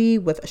striking beauty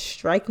with a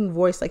striking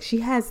voice. Like she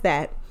has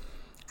that,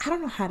 I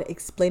don't know how to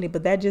explain it,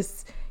 but that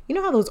just,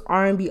 how those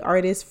R&B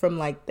artists from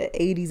like the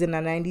 80s and the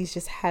 90s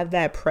just have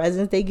that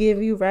presence they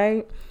give you,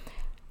 right?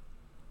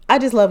 I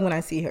just love when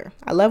I see her.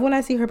 I love when I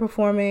see her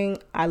performing.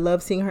 I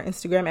love seeing her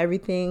Instagram,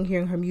 everything,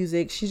 hearing her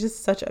music. She's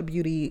just such a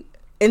beauty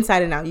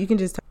inside and out. You can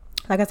just,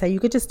 like I said, you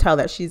could just tell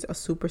that she's a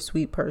super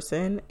sweet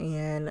person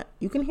and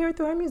you can hear it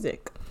through her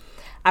music.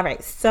 All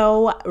right,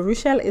 so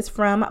Ruchell is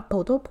from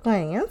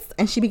Port-au-Prince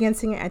and she began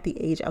singing at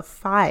the age of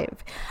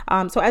 5.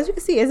 So as you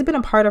can see, it's been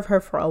a part of her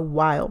for a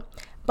while.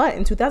 But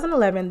in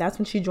 2011, that's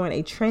when she joined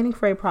a training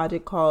for a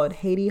project called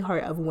Haiti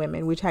Heart of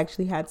Women, which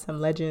actually had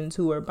some legends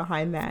who were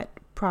behind that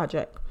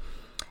project.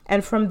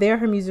 And from there,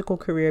 her musical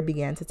career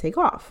began to take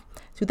off.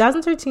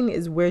 2013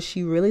 is where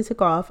she really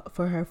took off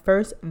for her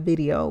first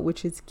video,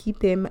 which is Qui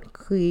t'aime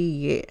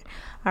crier.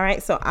 All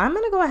right, so I'm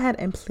going to go ahead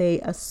and play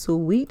a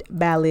sweet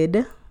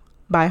ballad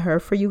by her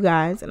for you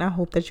guys, and I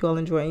hope that you all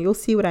enjoy. And you'll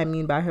see what I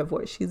mean by her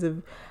voice. She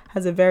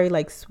has a very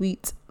like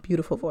sweet,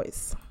 beautiful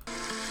voice.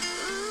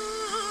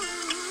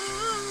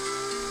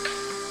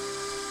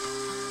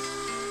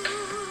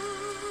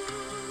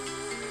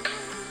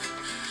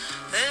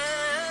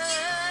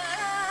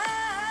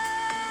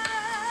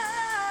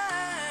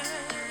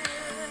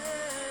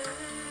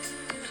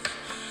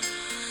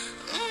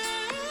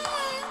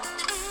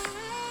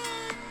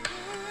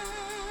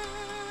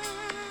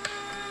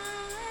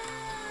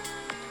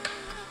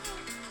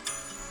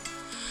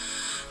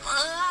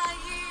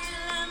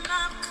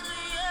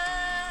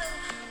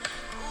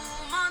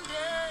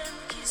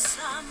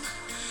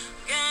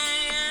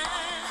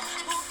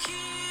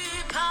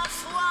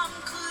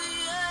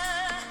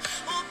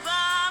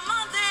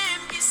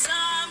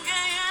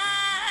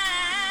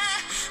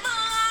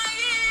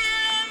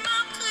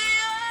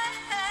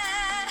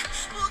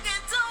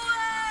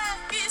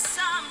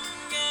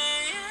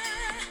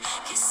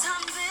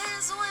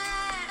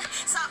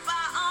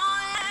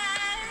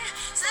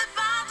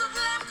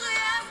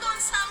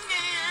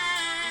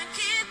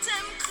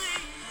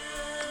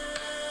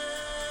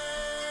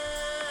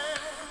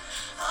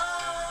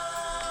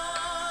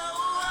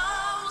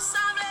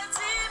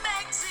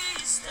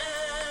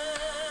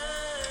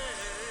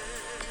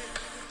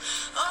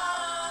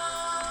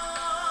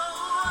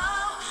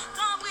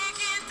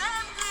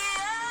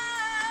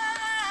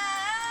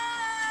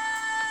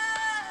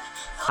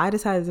 I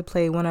decided to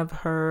play one of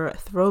her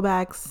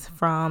throwbacks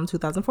from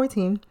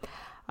 2014.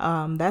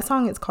 That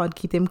song is called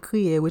Qui t'aime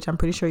crier, which I'm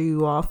pretty sure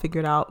you all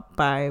figured out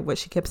by what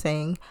she kept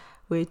saying,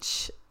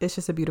 which is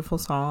just a beautiful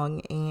song.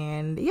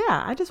 And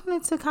yeah, I just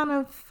wanted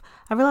to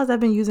I realized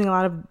I've been using a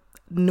lot of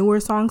newer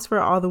songs for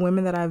all the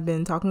women that I've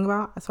been talking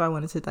about. So I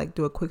wanted to like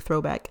do a quick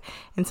throwback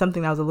and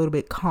something that was a little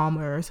bit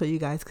calmer so you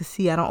guys could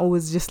see I don't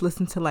always just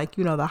listen to like,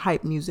 you know, the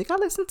hype music. I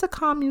listen to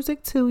calm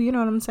music too, you know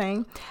what I'm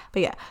saying?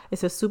 But yeah,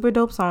 it's a super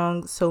dope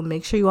song, so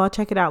make sure you all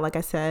check it out. Like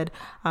I said,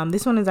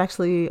 this one is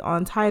actually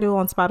on Tidal,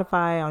 on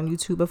Spotify, on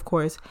YouTube, of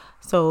course.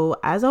 So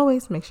as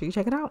always, make sure you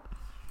check it out.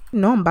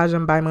 Non, ba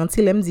j'aime pas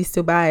mentir, l'aime dit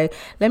c'est ba,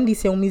 l'aime dit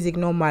c'est une musique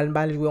normale,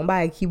 ba jouer on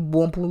ba qui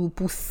bon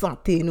pour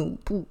santé nous,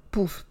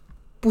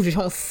 pour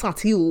gens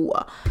santé ou.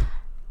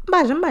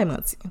 Ba j'aime pas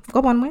mentir. Vous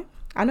comprenez?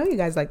 I know you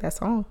guys like that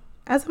song.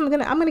 As I'm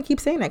gonna keep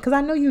saying that because I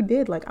know you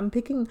did. Like I'm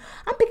picking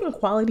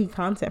quality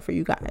content for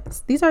you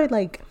guys. These are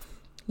like,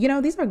 you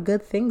know, these are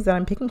good things that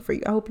I'm picking for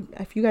you. I hope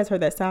if you guys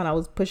heard that sound, I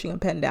was pushing a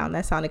pen down.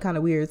 That sounded kind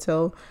of weird.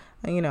 So,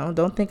 you know,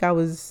 don't think I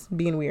was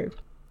being weird.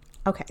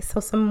 Okay, so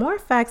some more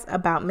facts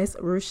about Miss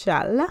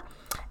Rochelle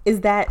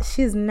is that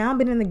she's now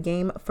been in the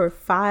game for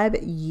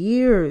 5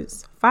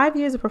 years. 5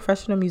 years of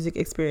professional music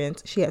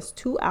experience. She has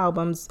 2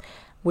 albums,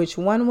 which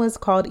one was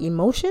called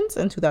Emotions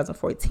in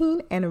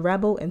 2014 and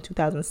Rebel in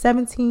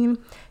 2017.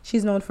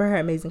 She's known for her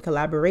amazing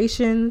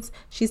collaborations.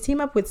 She's teamed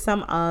up with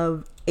some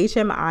of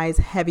HMI's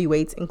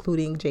heavyweights,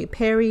 including Jay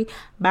Perry,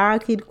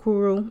 Barakid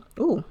Kuru.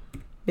 Ooh,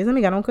 mes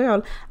amis gars non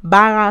créole.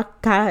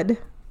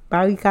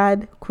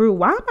 Barricade Crew.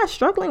 Why am I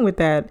struggling with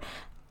that?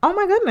 Oh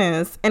my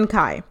goodness. And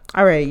Kai.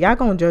 All right, y'all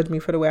gonna judge me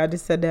for the way I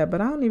just said that, but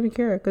I don't even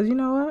care because you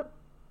know what?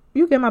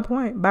 You get my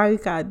point.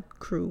 Barricade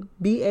Crew.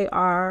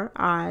 Barikad.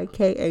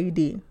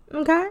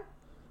 Okay?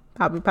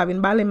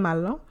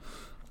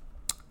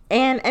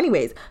 And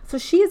anyways, so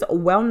she is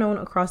well known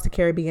across the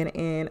Caribbean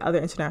and other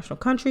international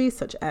countries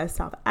such as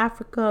South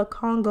Africa,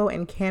 Congo,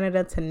 and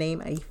Canada, to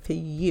name a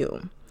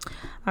few.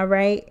 All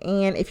right.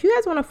 And if you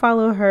guys want to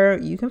follow her,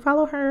 you can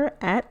follow her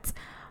at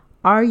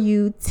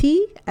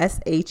RUTSHELLE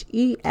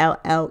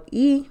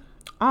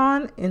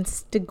on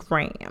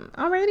Instagram.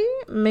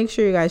 Alrighty, make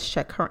sure you guys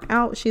check her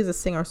out. She's a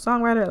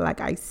singer-songwriter, like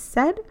I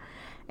said,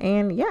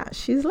 and yeah,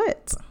 she's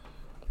lit.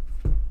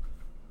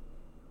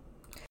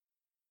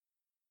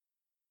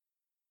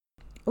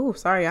 Oh,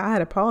 sorry, I had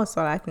to pause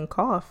so that I can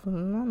cough. I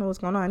don't know what's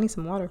going on. I need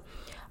some water.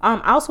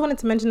 I also wanted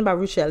to mention about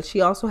Rochelle. She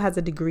also has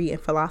a degree in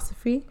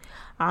philosophy,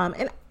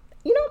 and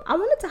you know, I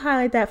wanted to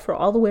highlight that for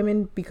all the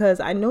women because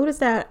I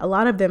noticed that a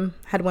lot of them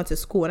had went to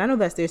school. And I know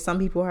that there's some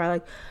people who are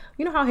like,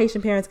 you know how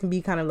Haitian parents can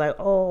be kind of like,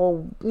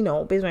 oh, you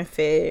know, besoin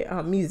fait,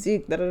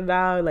 music,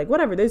 like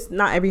whatever. There's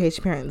not every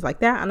Haitian parent is like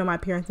that. I know my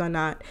parents are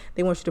not.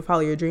 They want you to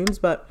follow your dreams.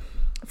 But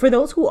for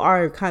those who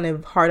are kind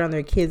of hard on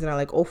their kids and are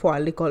like, oh, for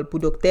l'école pour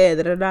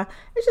docteur,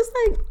 it's just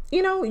like,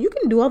 you know, you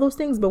can do all those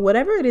things, but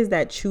whatever it is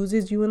that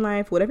chooses you in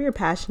life, whatever your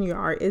passion, your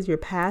art is, your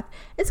path,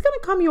 it's going to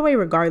come your way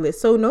regardless.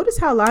 So notice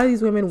how a lot of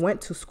these women went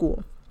to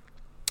school.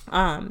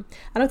 I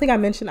don't think I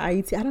mentioned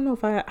IET. I don't know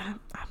if I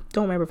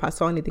don't remember if I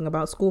saw anything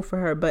about school for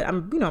her, but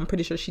I'm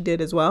pretty sure she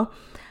did as well.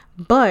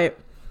 But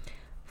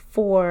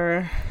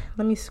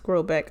let me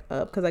scroll back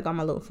up because I got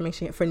my little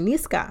information here. For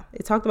Niska,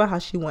 it talked about how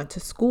she went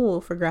to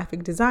school for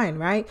graphic design,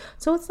 right?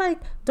 So it's like,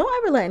 don't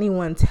ever let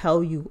anyone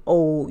tell you,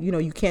 oh, you know,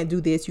 you can't do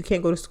this, you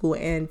can't go to school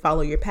and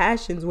follow your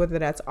passions, whether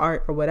that's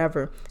art or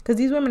whatever. Because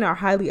these women are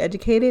highly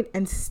educated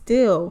and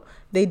still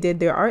they did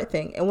their art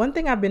thing. And one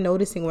thing I've been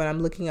noticing when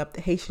I'm looking up the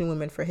Haitian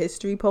Women for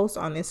History posts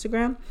on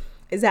Instagram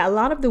is that a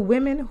lot of the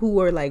women who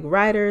were like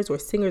writers or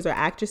singers or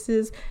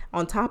actresses,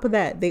 on top of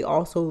that, they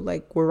also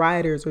like were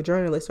writers or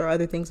journalists or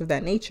other things of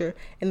that nature.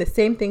 And the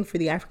same thing for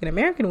the African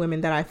American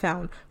women that I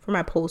found for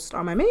my post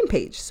on my main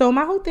page. So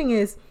my whole thing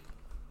is,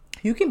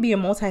 you can be a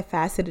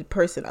multifaceted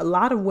person. A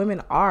lot of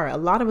women are. A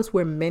lot of us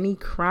wear many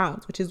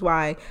crowns, which is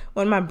why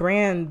on my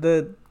brand,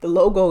 the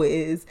logo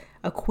is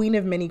a queen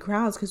of many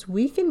crowns, because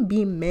we can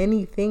be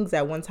many things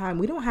at one time.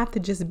 We don't have to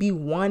just be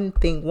one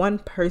thing, one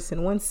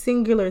person, one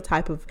singular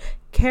type of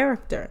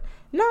character.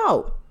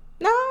 No,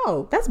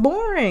 that's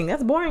boring.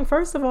 That's boring.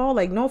 First of all,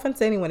 like, no offense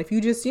to anyone. If you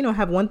just, you know,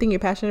 have one thing you're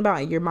passionate about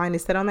and your mind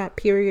is set on that,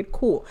 period,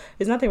 cool.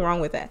 There's nothing wrong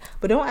with that.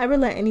 But don't ever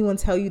let anyone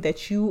tell you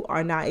that you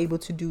are not able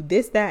to do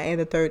this, that, and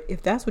the third,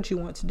 if that's what you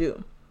want to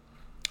do.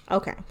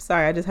 Okay,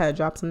 sorry, I just had to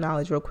drop some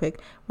knowledge real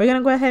quick. We're going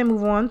to go ahead and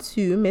move on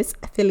to Miss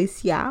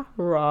Felicia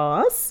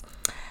Ross,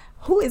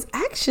 who is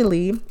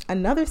actually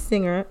another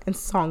singer and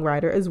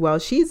songwriter as well.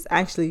 She's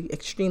actually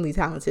extremely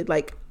talented.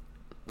 Like,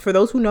 for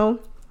those who know,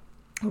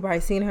 who've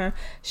already seen her,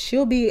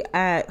 she'll be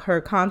at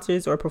her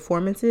concerts or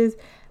performances.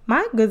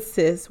 My good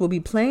sis will be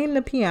playing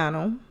the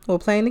piano or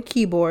playing the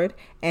keyboard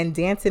and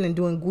dancing and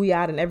doing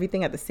guyad and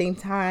everything at the same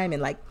time.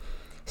 And like,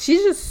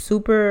 she's just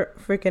super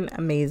freaking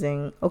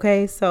amazing.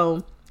 Okay,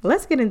 so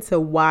let's get into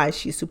why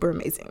she's super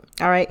amazing.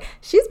 All right.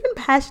 She's been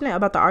passionate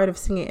about the art of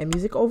singing and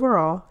music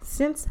overall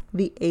since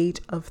the age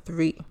of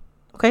 3.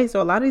 Okay.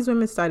 So a lot of these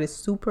women started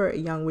super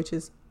young, which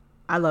is,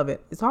 I love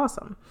it. It's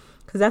awesome.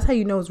 Because that's how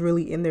you know it's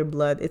really in their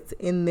blood. It's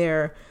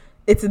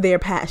their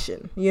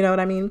passion. You know what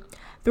I mean?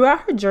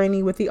 Throughout her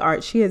journey with the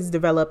art, she has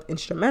developed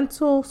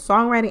instrumental,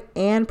 songwriting,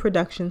 and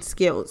production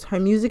skills. Her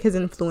music has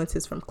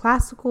influences from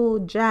classical,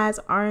 jazz,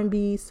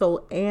 R&B,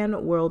 soul,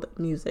 and world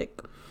music.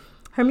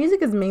 Her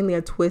music is mainly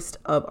a twist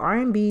of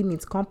R&B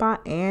meets compa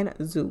and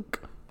zouk.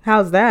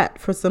 How's that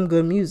for some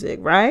good music,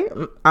 right?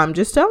 I'm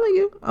just telling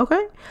you,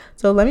 okay?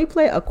 So let me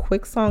play a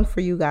quick song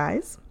for you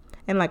guys.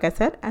 And like I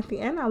said, at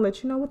the end, I'll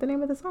let you know what the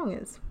name of the song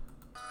is.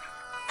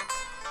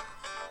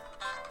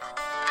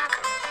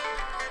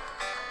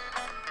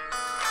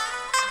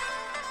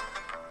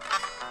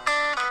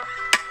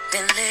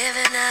 Been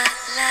living a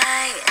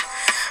lie,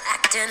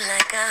 acting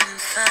like I'm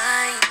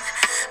fine,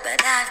 but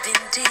I've been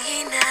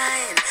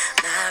denying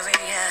my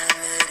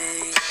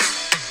reality.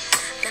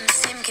 Même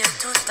si m'ke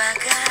tout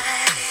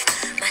bagay,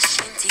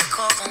 machine ti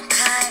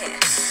korrompay.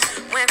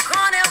 When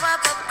konen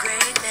wap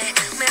upgrade me,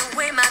 men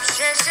way map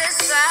chèche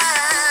sa.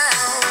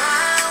 I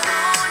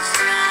won't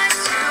try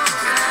to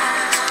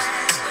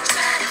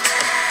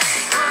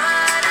fight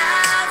what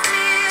I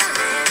feel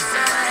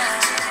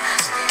inside.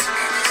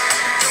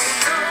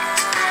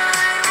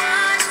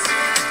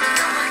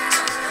 Don't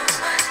know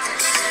what to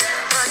do,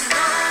 but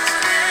no,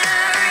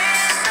 there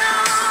is no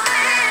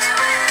way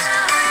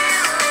without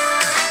you.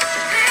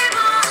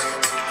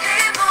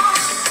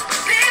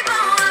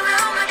 People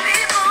around me,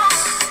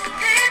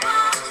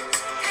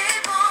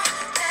 people,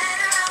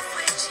 better off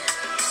with you.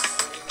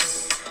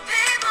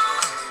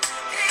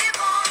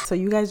 So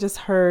you guys just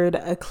heard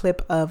a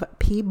clip of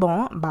P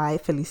Bon by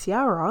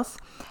Felicia Ross.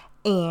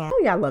 And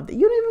oh, yeah, I loved it.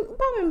 You don't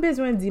even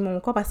besoin di mon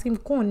ko parce que m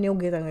konne ou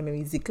gen tan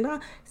musique là,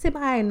 c'est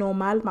pas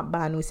normal m'a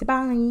ba nou, c'est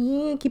pas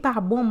rien qui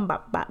pas bon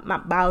m'a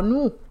ba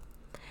nou.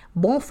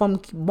 Bon femme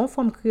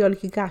créole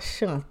qui ka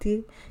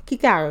chanter, qui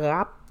ka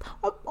rap.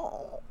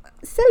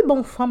 C'est le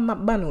bon femme m'a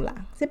ba nou là.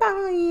 C'est pas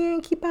rien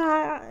qui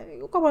pas,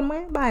 vous comprenez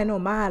moi, ba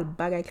normal,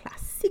 bagay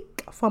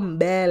classique, femme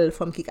belle,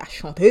 femme qui ka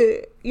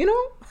chanter, you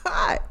know?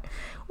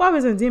 Why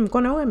was it m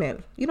konne ou Mel?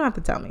 You don't have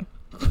to tell me.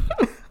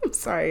 I'm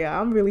sorry,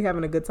 y'all. I'm really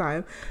having a good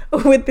time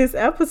with this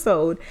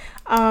episode.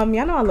 Y'all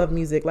know I love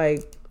music.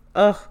 Like,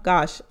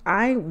 gosh,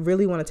 I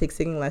really want to take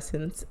singing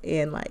lessons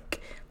and like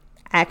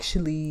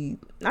actually,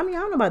 I mean, I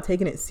don't know about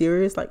taking it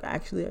serious, like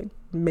actually like,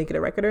 make it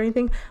a record or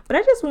anything, but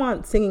I just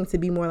want singing to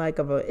be more like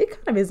it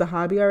kind of is a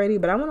hobby already,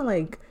 but I want to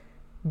like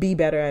be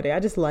better at it. I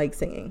just like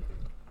singing.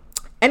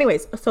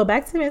 Anyways, so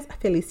back to Miss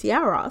Felicia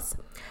Ross.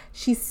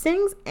 She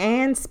sings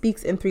and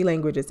speaks in 3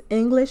 languages,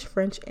 English,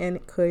 French,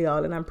 and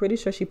Creole. And I'm pretty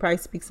sure she probably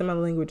speaks some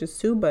other languages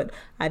too, but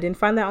I didn't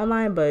find that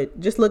online. But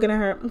just looking at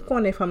her, je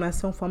connais femme là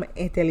son femme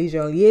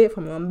intelligente liée,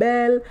 femme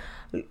belle,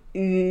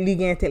 li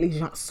gen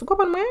intelligence. Vous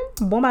comprenez?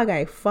 Bon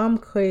bagay, femme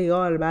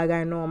Creole,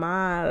 bagay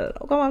normal.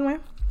 Vous comprenez?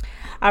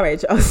 All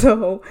right, y'all.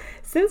 So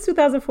since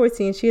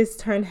 2014, she has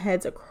turned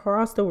heads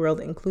across the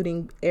world,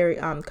 including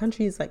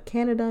countries like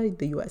Canada,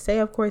 the USA,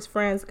 of course,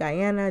 France,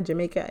 Guyana,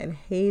 Jamaica, and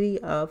Haiti,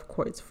 of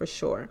course, for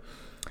sure.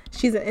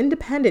 She's an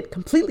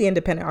completely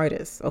independent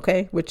artist,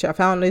 okay, which I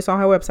found this on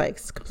her website.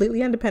 It's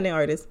completely independent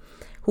artist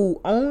who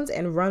owns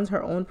and runs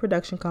her own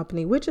production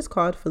company, which is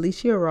called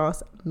Felicia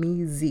Ross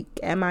Musique,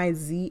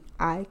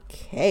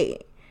 M-I-Z-I-K.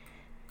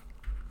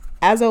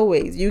 As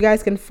always, you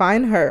guys can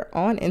find her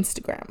on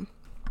Instagram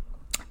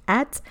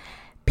at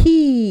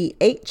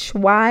PHYLLISIA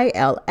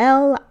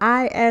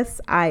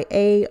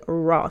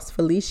Ross,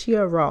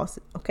 Felicia Ross.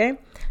 Okay,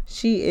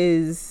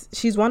 she's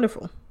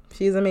wonderful.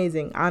 She's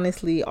amazing.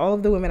 Honestly, all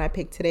of the women I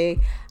picked today,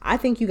 I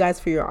thank you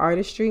guys for your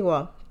artistry.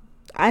 Well,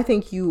 I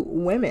thank you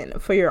women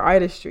for your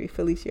artistry.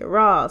 Felicia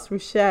Ross,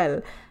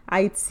 Rochelle,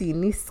 Aitzi,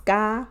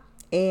 Niska,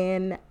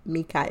 and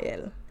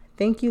Mikael.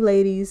 Thank you,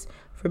 ladies,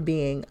 for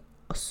being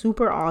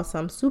super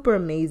awesome, super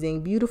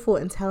amazing, beautiful,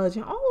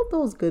 intelligent, all of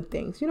those good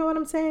things. You know what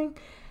I'm saying?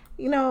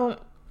 You know,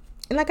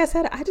 and like I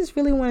said, I just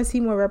really want to see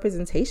more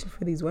representation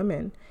for these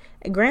women.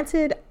 And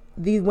granted,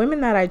 the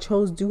women that I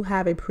chose do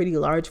have a pretty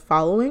large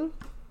following.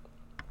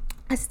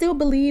 I still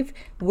believe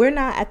we're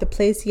not at the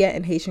place yet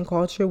in Haitian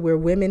culture where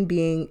women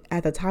being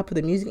at the top of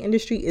the music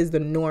industry is the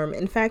norm.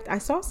 In fact, I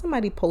saw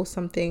somebody post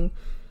something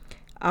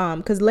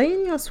because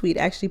Leonie Sweet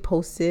actually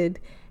posted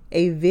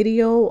a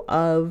video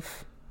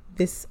of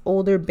this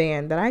older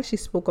band that I actually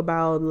spoke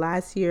about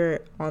last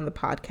year on the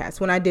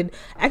podcast. When I did,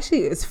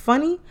 actually, it's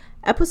funny,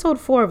 episode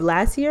 4 of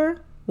last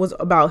year was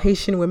about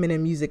Haitian women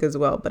in music as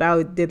well. But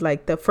I did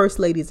like the first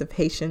ladies of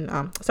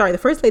the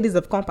first ladies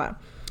of compa.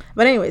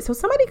 But anyway, so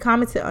somebody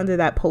commented under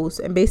that post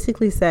and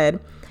basically said,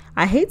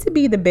 I hate to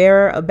be the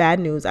bearer of bad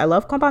news. I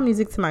love compa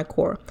music to my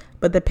core,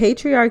 but the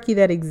patriarchy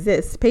that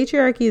exists,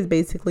 patriarchy is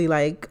basically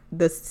like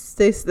the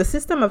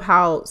system of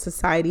how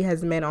society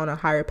has men on a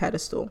higher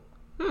pedestal.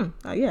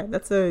 Yeah,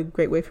 that's a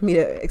great way for me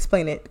to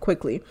explain it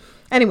quickly.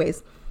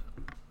 Anyways,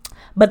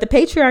 but the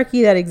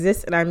patriarchy that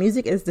exists in our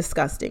music is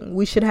disgusting.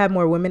 We should have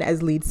more women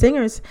as lead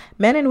singers.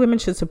 Men and women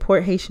should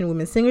support Haitian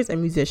women singers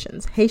and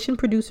musicians. Haitian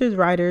producers,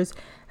 writers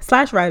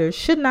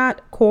should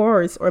not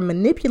coerce or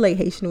manipulate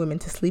Haitian women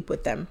to sleep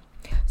with them.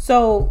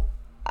 So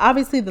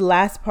obviously the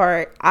last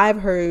part, I've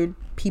heard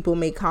people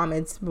make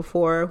comments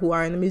before who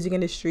are in the music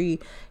industry,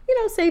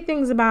 say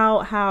things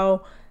about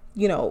how,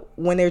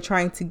 when they're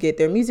trying to get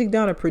their music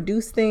done or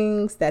produce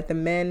things, that the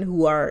men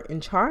who are in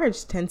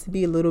charge tend to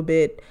be a little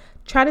bit,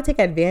 try to take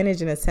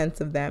advantage in a sense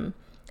of them.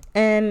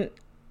 And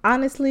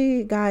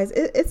honestly, guys,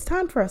 it's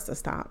time for us to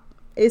stop.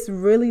 It's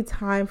really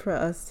time for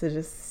us to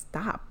just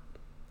stop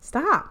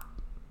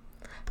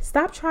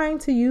trying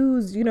to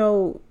use,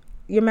 your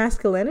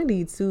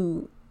masculinity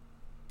to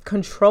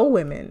control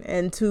women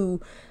and to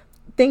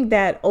think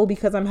that, oh,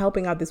 because I'm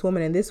helping out this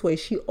woman in this way,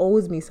 she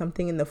owes me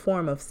something in the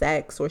form of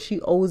sex, or she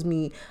owes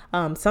me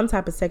some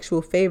type of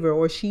sexual favor,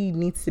 or she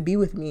needs to be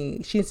with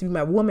me, she needs to be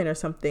my woman or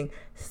something.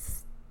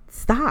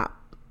 Stop.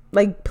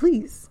 Like,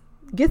 please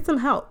get some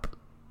help.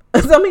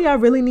 Some of y'all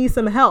really need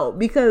some help,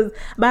 because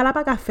ba la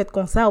pa ka fet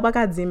kon sa, ou pa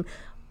ka dim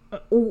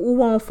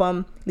ou an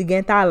femme li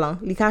gen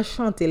talent, li ka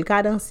chante, li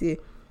ka danser,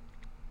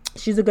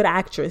 she's a good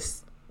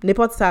actress,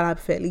 n'importe sa la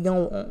fait, li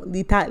gen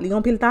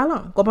pile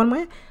talent, kompon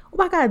mwen? Ou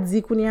pa ka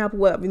di kouni ap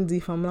wè vin di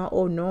femme la,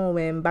 oh non,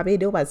 mba pe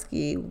de ou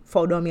paski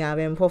fò dormi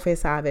avem, fò fè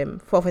sa avem,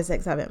 fò fè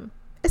sex avem.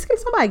 Est-ce que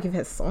somebody qui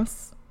fait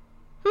sens?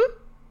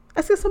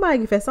 Est-ce que somebody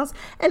qui fait sens?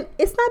 And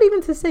it's not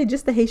even to say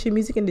just the Haitian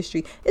music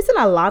industry. It's in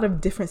a lot of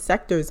different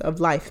sectors of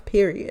life,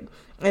 period.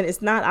 And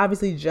it's not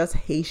obviously just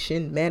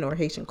Haitian men or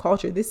Haitian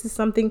culture. This is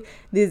something,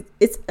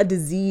 it's a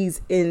disease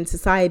in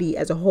society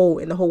as a whole,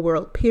 in the whole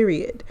world,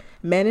 period.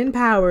 Men in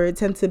power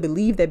tend to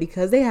believe that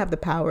because they have the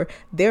power,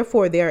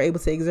 therefore they are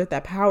able to exert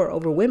that power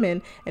over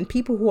women and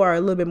people who are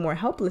a little bit more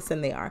helpless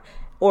than they are.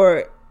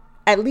 Or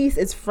at least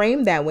it's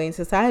framed that way in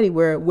society,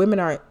 where women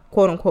are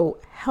quote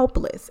unquote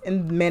helpless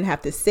and men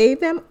have to save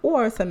them,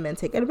 or some men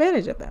take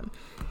advantage of them.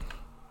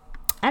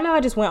 I know I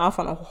just went off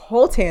on a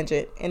whole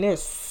tangent, and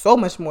there's so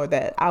much more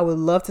that I would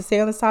love to say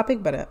on this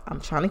topic, but I'm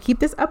trying to keep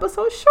this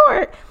episode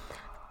short.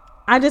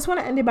 I just want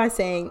to end it by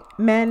saying,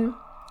 men,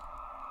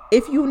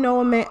 if you know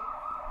a man,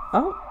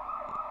 oh,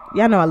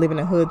 y'all know I live in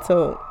the hood,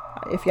 so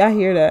if y'all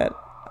hear that,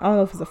 I don't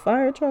know if it's a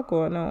fire truck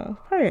or no,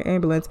 probably an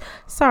ambulance.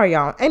 Sorry,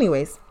 y'all.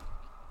 Anyways,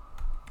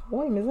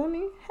 boy, Miss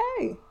Honey,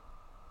 hey,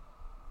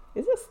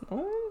 is it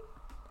snowing?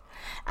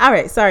 All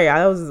right, sorry, y'all.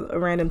 That was a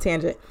random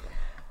tangent.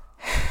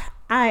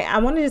 I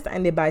want to just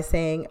end it by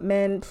saying,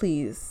 men,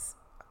 please,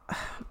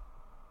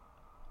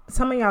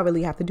 some of y'all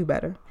really have to do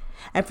better.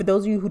 And for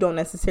those of you who don't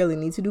necessarily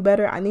need to do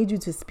better, I need you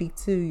to speak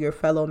to your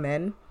fellow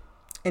men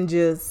and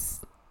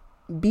just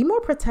be more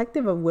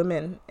protective of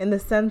women, in the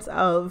sense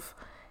of,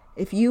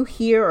 if you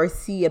hear or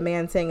see a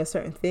man saying a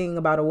certain thing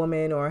about a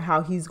woman or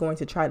how he's going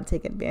to try to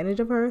take advantage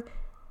of her,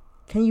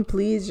 can you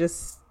please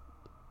just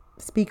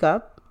speak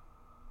up?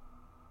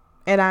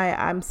 And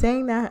I'm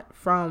saying that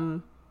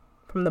from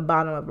the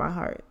bottom of my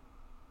heart.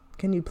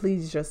 Can you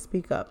please just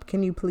speak up?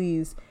 Can you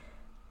please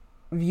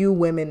view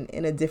women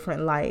in a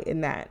different light,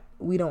 in that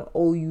we don't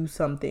owe you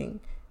something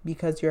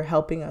because you're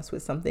helping us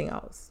with something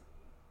else?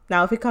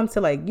 Now, if it comes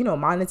to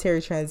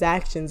monetary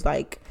transactions,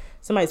 like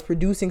somebody's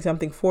producing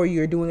something for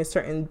you or doing a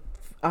certain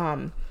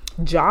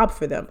job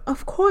for them,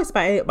 of course,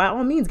 by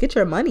all means, get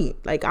your money.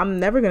 Like, I'm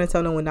never going to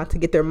tell no one not to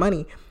get their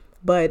money,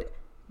 but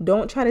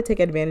don't try to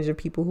take advantage of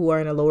people who are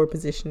in a lower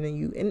position than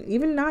you. And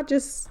even not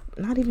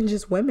even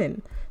just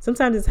women.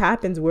 Sometimes it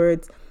happens where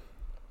it's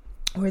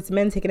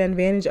men taking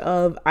advantage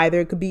of,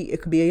 either it could be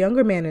a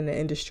younger man in the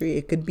industry,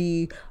 it could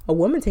be a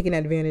woman taking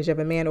advantage of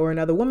a man or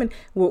another woman.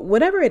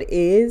 Whatever it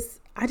is,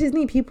 I just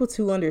need people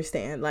to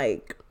understand,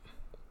 like,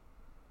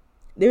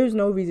 there's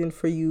no reason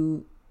for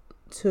you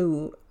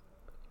to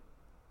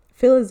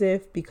feel as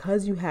if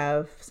because you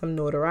have some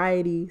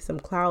notoriety, some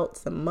clout,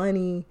 some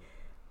money,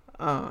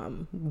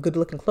 good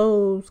looking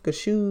clothes, good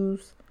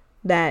shoes,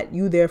 that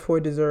you therefore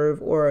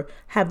deserve or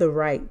have the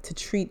right to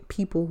treat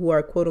people who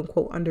are quote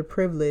unquote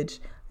underprivileged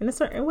in a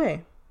certain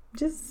way.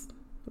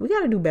 We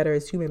got to do better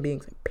as human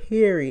beings,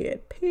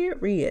 period.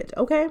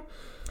 Okay.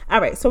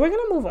 All right. So we're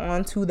going to move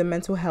on to the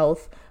mental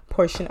health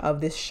portion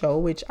of this show,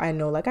 which I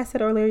know, like I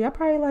said earlier, y'all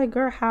probably like,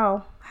 girl,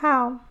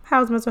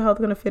 how's mental health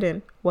going to fit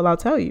in? Well, I'll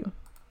tell you.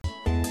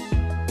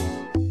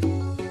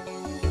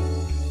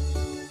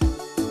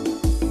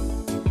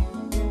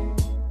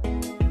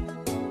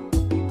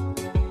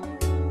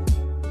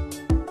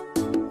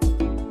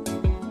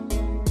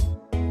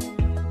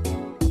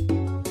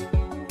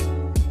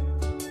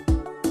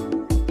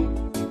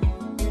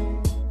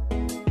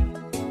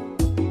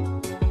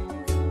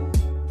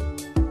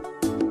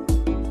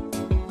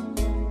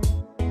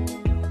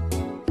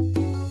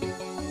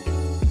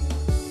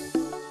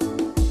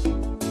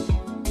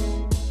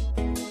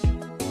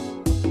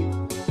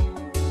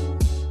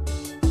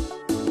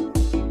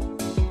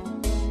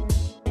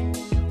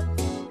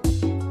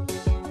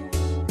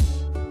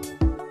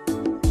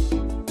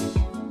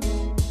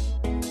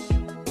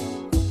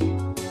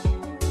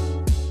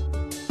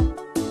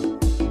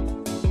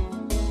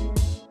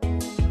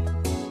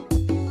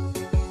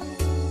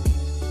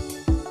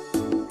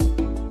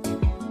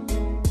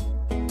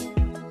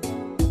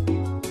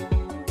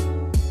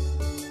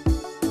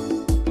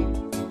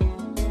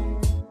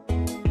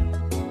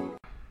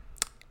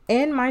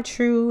 In my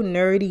true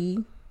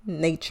nerdy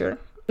nature,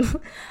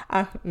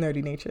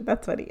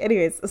 that's funny.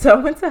 Anyways, so I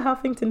went to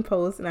Huffington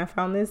Post and I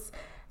found this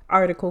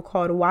article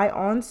called "Why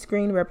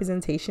On-Screen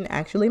Representation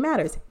Actually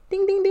Matters."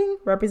 Ding, ding, ding.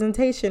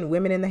 Representation,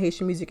 women in the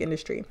Haitian music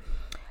industry.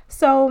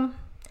 So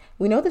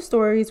we know the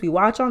stories we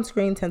watch on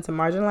screen tend to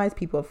marginalize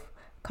people of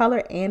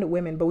color, and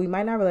women, but we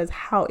might not realize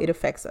how it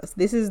affects us.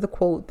 This is the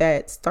quote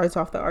that starts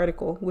off the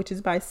article, which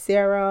is by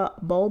Sarah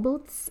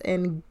Bulbutz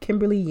and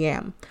Kimberly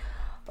Yam.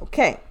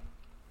 Okay.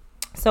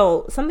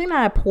 So something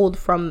that I pulled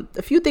from,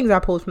 a few things I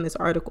pulled from this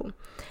article.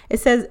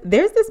 It says,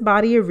 there's this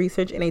body of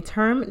research in a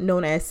term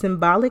known as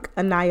symbolic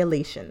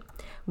annihilation,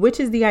 which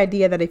is the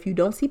idea that if you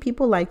don't see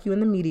people like you in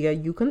the media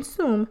you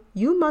consume,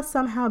 you must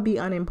somehow be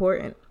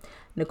unimportant.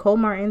 Nicole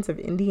Martins of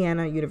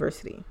Indiana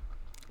University.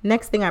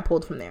 Next thing I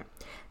pulled from there.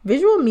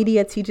 Visual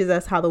media teaches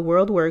us how the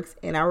world works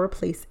and our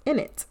place in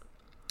it.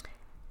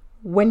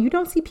 When you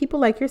don't see people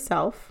like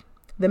yourself,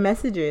 the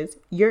message is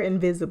you're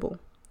invisible.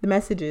 The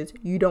message is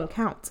you don't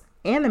count.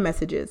 And the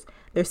message is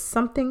there's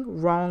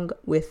something wrong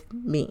with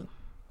me.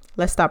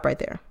 Let's stop right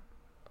there.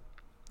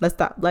 Let's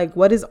stop. Like,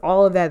 what does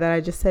all of that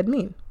I just said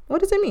mean? What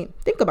does it mean?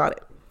 Think about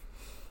it.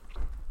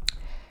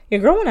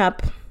 You're growing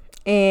up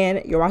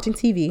and you're watching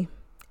TV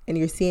and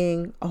you're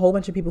seeing a whole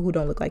bunch of people who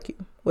don't look like you,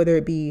 whether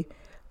it be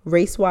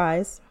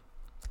race-wise,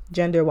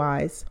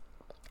 gender-wise,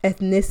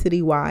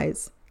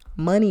 ethnicity-wise,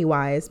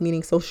 money-wise,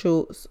 meaning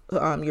social,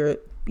 your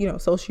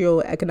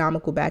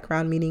socioeconomical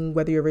background, meaning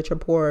whether you're rich or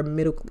poor or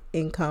middle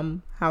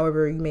income,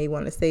 however you may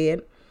want to say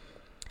it.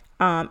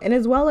 And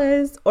as well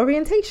as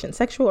orientation,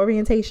 sexual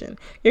orientation.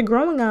 You're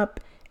growing up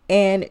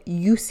and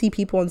you see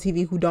people on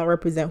TV who don't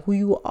represent who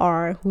you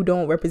are, who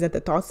don't represent the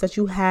thoughts that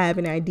you have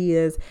and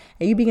ideas.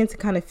 And you begin to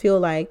kind of feel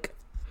like,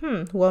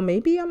 well,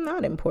 maybe I'm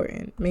not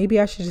important. Maybe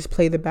I should just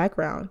play the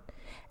background.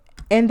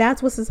 And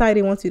that's what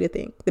society wants you to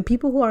think. The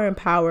people who are in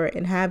power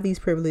and have these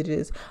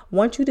privileges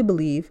want you to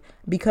believe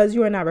because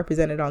you are not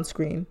represented on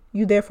screen,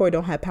 you therefore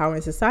don't have power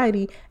in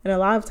society. And a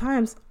lot of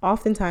times,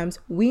 oftentimes,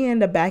 we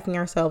end up backing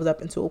ourselves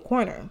up into a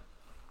corner,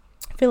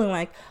 feeling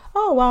like,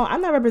 oh, well,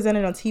 I'm not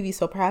represented on TV,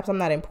 so perhaps I'm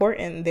not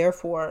important.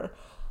 Therefore,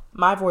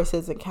 my voice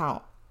doesn't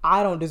count.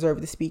 I don't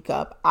deserve to speak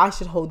up. I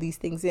should hold these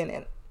things in.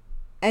 And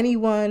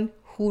anyone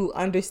who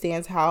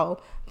understands how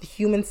the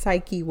human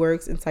psyche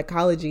works in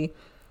psychology,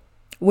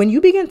 when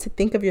you begin to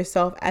think of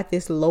yourself at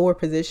this lower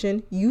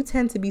position, you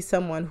tend to be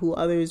someone who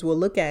others will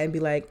look at and be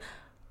like,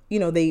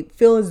 they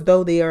feel as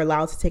though they are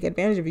allowed to take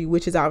advantage of you,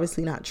 which is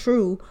obviously not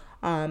true.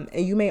 And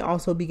you may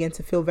also begin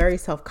to feel very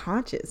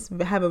self-conscious,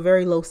 have a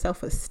very low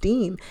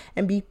self-esteem,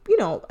 and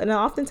and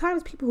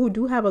oftentimes people who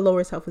do have a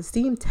lower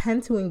self-esteem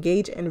tend to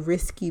engage in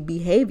risky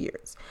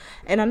behaviors.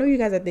 And I know you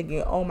guys are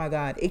thinking, oh my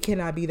God, it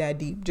cannot be that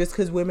deep just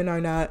because women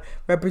are not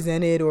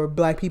represented or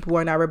Black people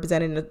are not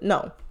represented.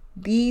 No.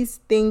 These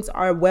things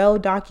are well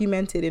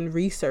documented and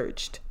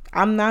researched.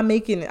 I'm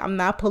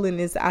not pulling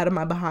this out of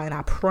my behind.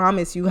 I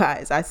promise you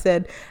guys.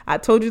 I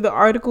told you the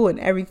article and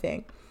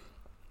everything.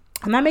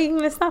 I'm not making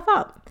this stuff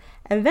up.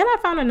 And then I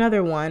found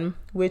another one,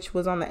 which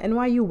was on the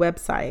NYU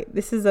website.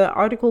 This is an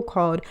article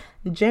called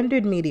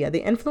Gendered Media,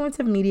 The Influence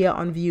of Media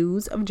on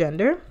Views of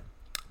Gender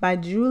by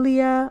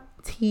Julia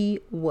T.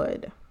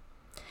 Wood.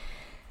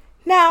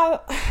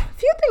 Now, a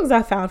few things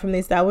I found from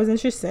this that was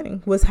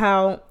interesting was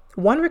how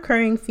one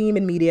recurring theme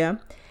in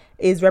media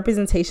is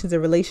representations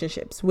of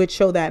relationships, which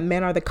show that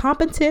men are the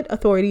competent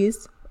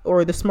authorities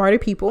or the smarter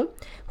people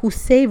who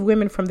save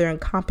women from their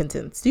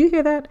incompetence. Do you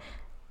hear that?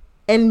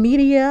 In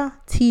media,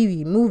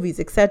 TV, movies,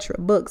 etc.,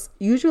 books,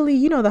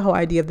 usually, the whole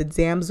idea of the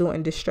damsel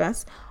in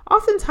distress.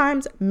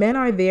 Oftentimes, men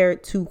are there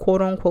to,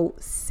 quote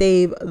unquote,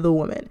 save the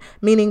woman,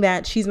 meaning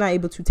that she's not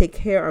able to take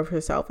care of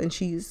herself and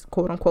she's,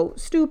 quote unquote,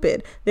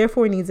 stupid.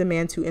 Therefore, needs a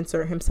man to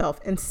insert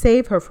himself and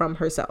save her from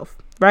herself,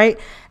 right?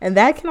 And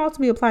that can also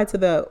be applied to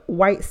the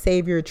white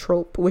savior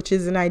trope, which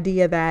is an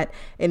idea that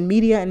in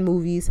media and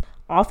movies,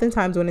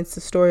 oftentimes when it's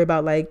a story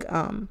about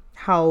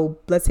how,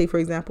 let's say, for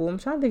example, I'm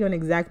trying to think of an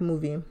exact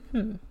movie.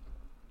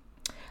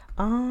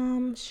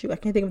 I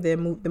can't think of the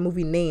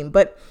movie name,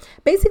 but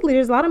basically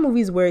there's a lot of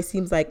movies where it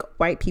seems like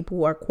white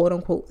people are, quote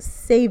unquote,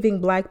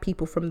 saving Black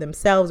people from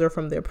themselves or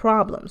from their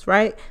problems,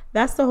 right?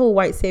 That's the whole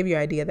white savior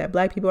idea, that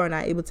Black people are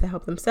not able to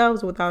help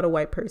themselves without a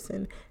white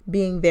person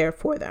being there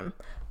for them.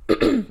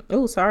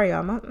 Oh, sorry,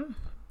 y'all.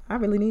 I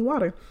really need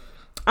water.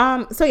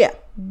 So yeah,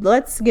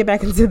 let's get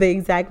back into the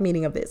exact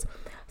meaning of this.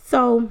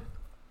 So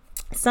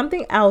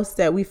something else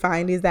that we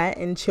find is that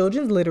in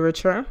children's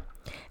literature,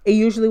 it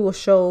usually will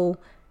show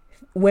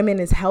women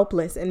as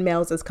helpless and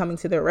males as coming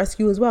to their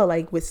rescue as well,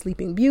 like with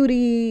Sleeping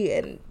Beauty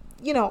and,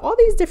 all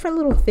these different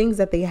little things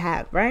that they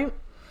have, right?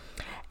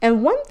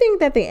 And one thing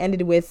that they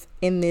ended with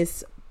in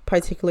this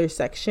particular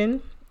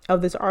section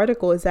of this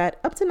article is that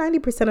up to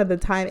 90% of the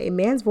time, a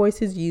man's voice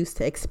is used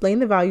to explain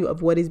the value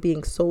of what is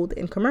being sold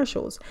in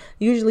commercials.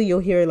 Usually you'll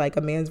hear like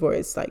a man's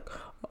voice, like,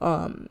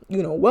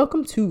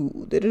 welcome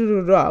to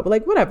but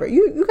like whatever,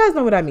 you guys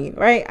know what I mean,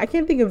 right? I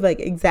can't think of like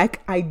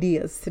exact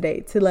ideas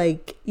today to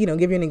like,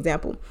 give you an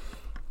example.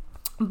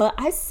 But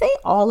I say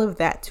all of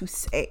that to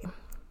say,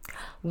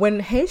 when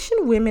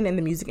Haitian women in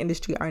the music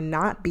industry are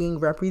not being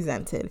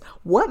represented,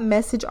 what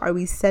message are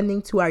we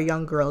sending to our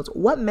young girls?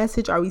 What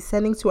message are we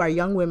sending to our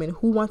young women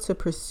who want to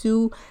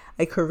pursue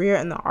a career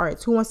in the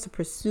arts, who wants to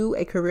pursue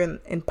a career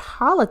in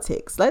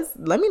politics? Let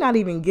me not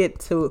even get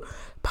to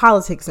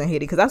politics in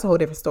Haiti, because that's a whole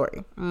different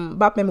story.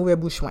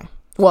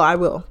 Well, I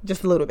will,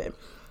 just a little bit.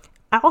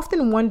 I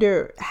often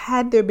wonder,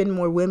 had there been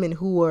more women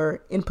who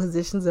were in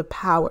positions of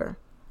power,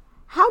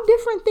 how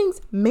different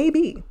things may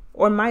be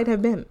or might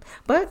have been.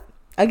 But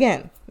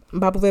again,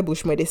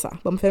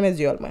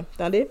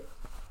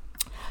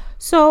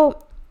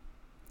 so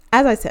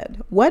as I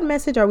said, what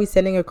message are we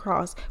sending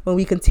across when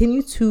we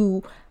continue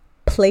to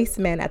place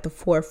men at the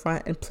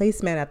forefront and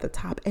place men at the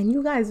top? And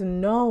you guys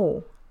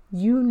know,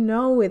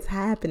 it's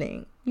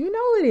happening. You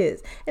know it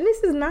is. And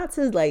this is not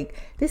to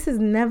this is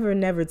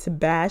never to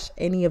bash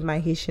any of my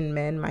Haitian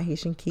men, my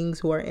Haitian kings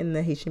who are in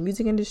the Haitian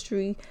music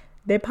industry.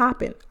 They're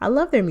popping. I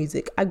love their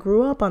music. I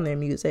grew up on their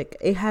music.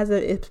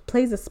 It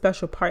plays a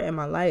special part in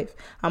my life.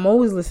 I'm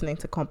always listening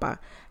to compa.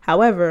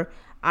 However,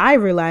 I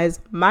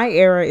realized my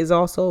era is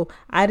also,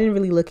 I didn't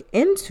really look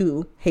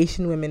into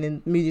Haitian women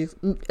in music.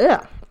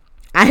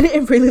 I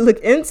didn't really look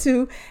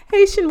into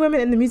Haitian women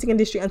in the music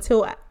industry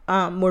until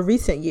more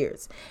recent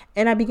years.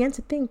 And I began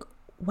to think,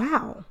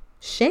 wow,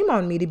 shame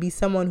on me to be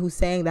someone who's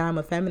saying that I'm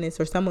a feminist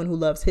or someone who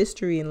loves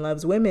history and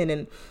loves women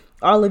and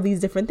all of these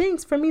different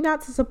things, for me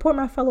not to support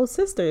my fellow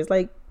sisters.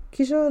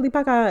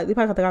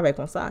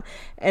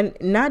 And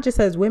not just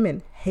as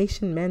women,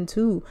 Haitian men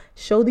too.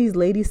 Show these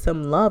ladies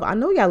some love. I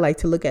know y'all like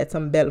to look at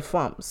some belle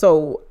femme.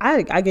 So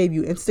I gave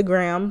you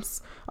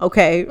Instagrams.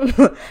 Okay.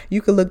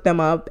 You can look them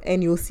up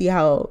and you'll see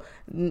how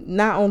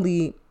not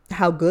only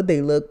how good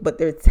they look, but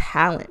their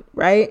talent,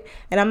 right?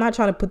 And I'm not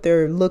trying to put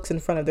their looks in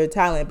front of their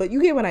talent, but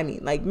you get what I mean.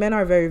 Like, men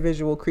are very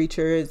visual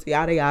creatures,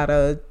 yada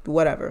yada,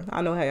 whatever.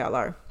 I know how y'all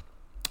are.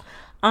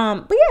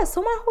 But yeah,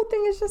 so my whole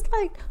thing is just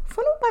like,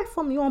 faut nou bay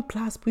femme yo en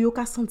place pou yo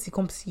ka senti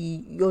comme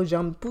si yo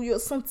jam, pou yo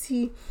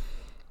senti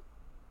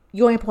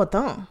yo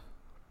important,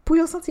 pou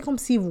yo senti comme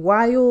si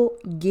voix yo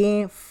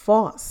gen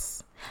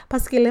force.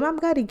 Parce que les m'a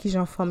gade ki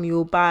jan femme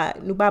yo pa,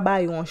 nou pa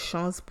bay yo en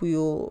chance pou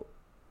yo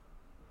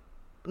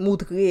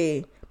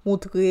montrer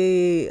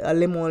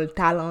le mon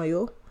talent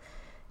yo.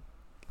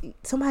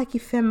 Somebody ki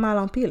fait mal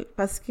en pile,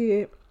 parce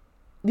que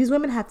these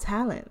women have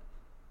talent.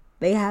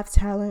 They have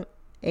talent.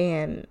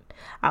 And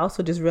I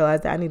also just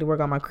realized that I need to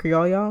work on my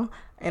Creole, y'all,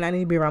 and I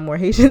need to be around more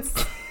Haitians.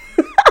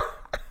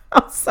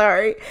 I'm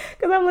sorry,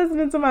 because I'm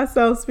listening to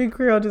myself speak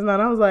Creole just now,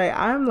 and I was like,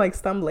 I'm like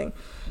stumbling.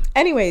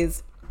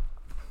 Anyways,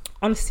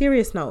 on a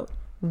serious note,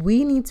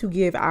 we need to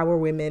give our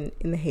women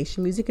in the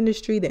Haitian music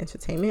industry, the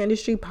entertainment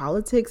industry,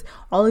 politics,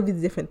 all of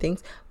these different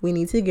things, we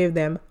need to give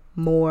them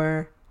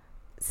more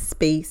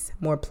space,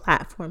 more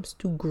platforms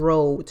to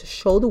grow, to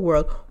show the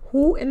world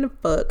who in the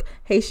fuck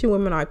Haitian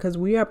women are, because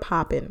we are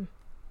popping.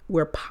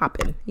 We're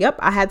popping. Yep,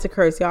 I had to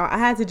curse, y'all. I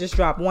had to just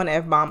drop one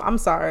F-bomb. I'm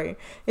sorry.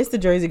 It's the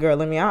Jersey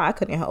girl in me. I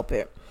couldn't help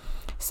it.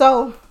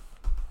 So,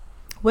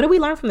 what did we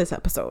learn from this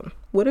episode?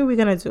 What are we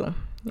going to do?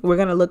 We're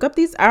going to look up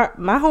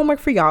my homework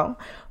for y'all.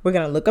 We're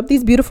going to look up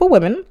these beautiful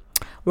women.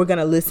 We're going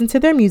to listen to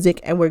their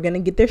music, and we're going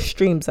to get their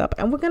streams up,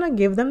 and we're going to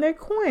give them their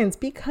coins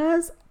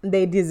because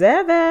they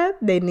deserve it.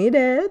 They need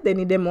it. They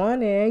need their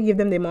money. Give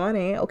them their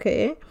money.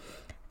 Okay.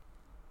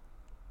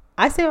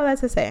 I say all that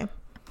to say,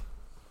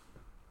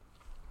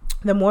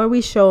 the more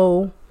we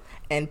show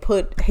and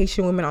put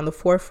Haitian women on the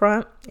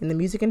forefront in the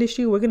music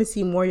industry, we're going to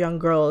see more young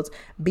girls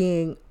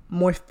being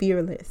more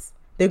fearless.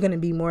 They're going to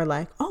be more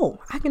like, oh,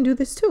 I can do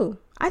this too.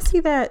 I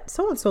see that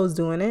so-and-so is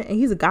doing it and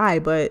he's a guy,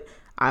 but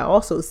I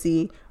also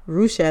see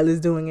Ruchel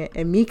is doing it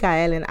and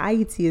Mikael and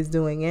Aiti is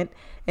doing it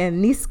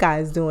and Niska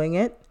is doing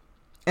it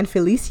and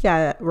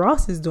Felicia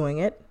Ross is doing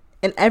it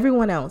and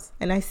everyone else.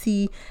 And I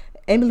see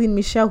Emily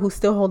Michelle, who's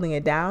still holding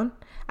it down.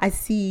 I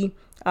see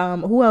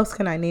who else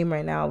can I name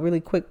right now really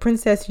quick?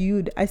 Princess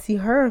Yude. I see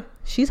her.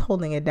 She's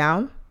holding it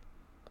down.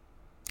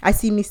 I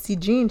see Misty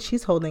Jean.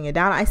 She's holding it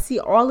down. I see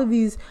all of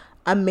these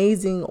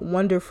amazing,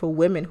 wonderful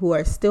women who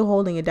are still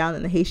holding it down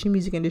in the Haitian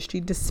music industry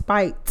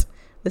despite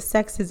the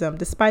sexism,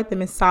 despite the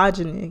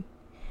misogyny,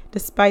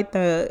 despite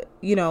the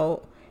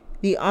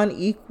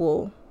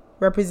unequal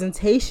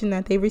representation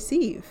that they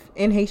receive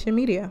in Haitian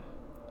media.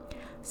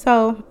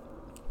 So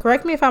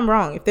correct me if I'm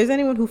wrong. If there's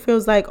anyone who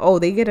feels like, oh,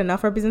 they get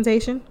enough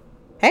representation,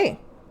 hey,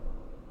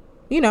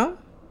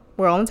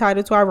 we're all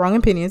entitled to our wrong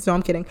opinions. No,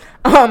 I'm kidding.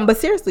 But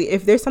seriously,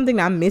 if there's something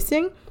that I'm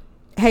missing,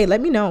 hey,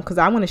 let me know because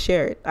I want to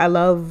share it. I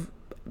love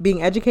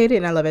being educated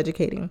and I love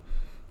educating.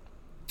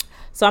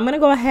 So I'm going to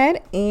go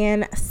ahead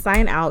and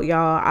sign out,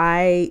 y'all.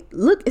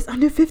 It's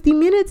under 50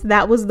 minutes.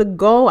 That was the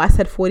goal. I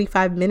said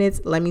 45 minutes.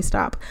 Let me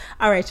stop.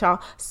 All right,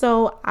 y'all.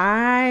 So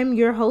I'm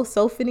your host,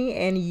 Sophanie,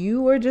 and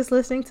you were just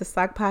listening to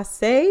Sac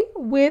Passe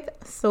with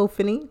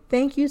Sophanie.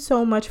 Thank you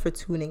so much for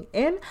tuning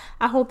in.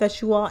 I hope that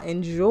you all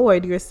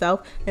enjoyed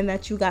yourself and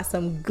that you got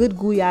some good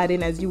guyad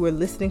in as you were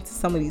listening to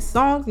some of these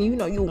songs. And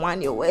you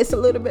wind your waist a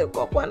little bit.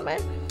 Go on, man.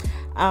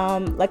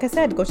 Like I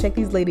said, go check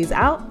these ladies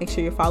out. Make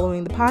sure you're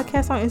following the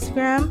podcast on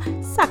Instagram,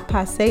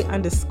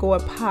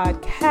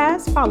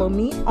 SacPasse_podcast. Follow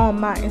me on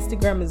my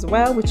Instagram as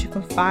well, which you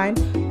can find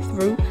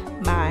through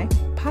my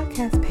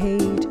podcast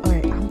page. All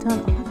right, I'm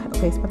done. Oh my God.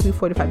 Okay, it's about to be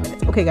 45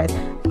 minutes. Okay, guys.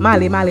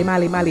 Mali.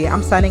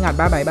 I'm signing out.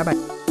 Bye-bye.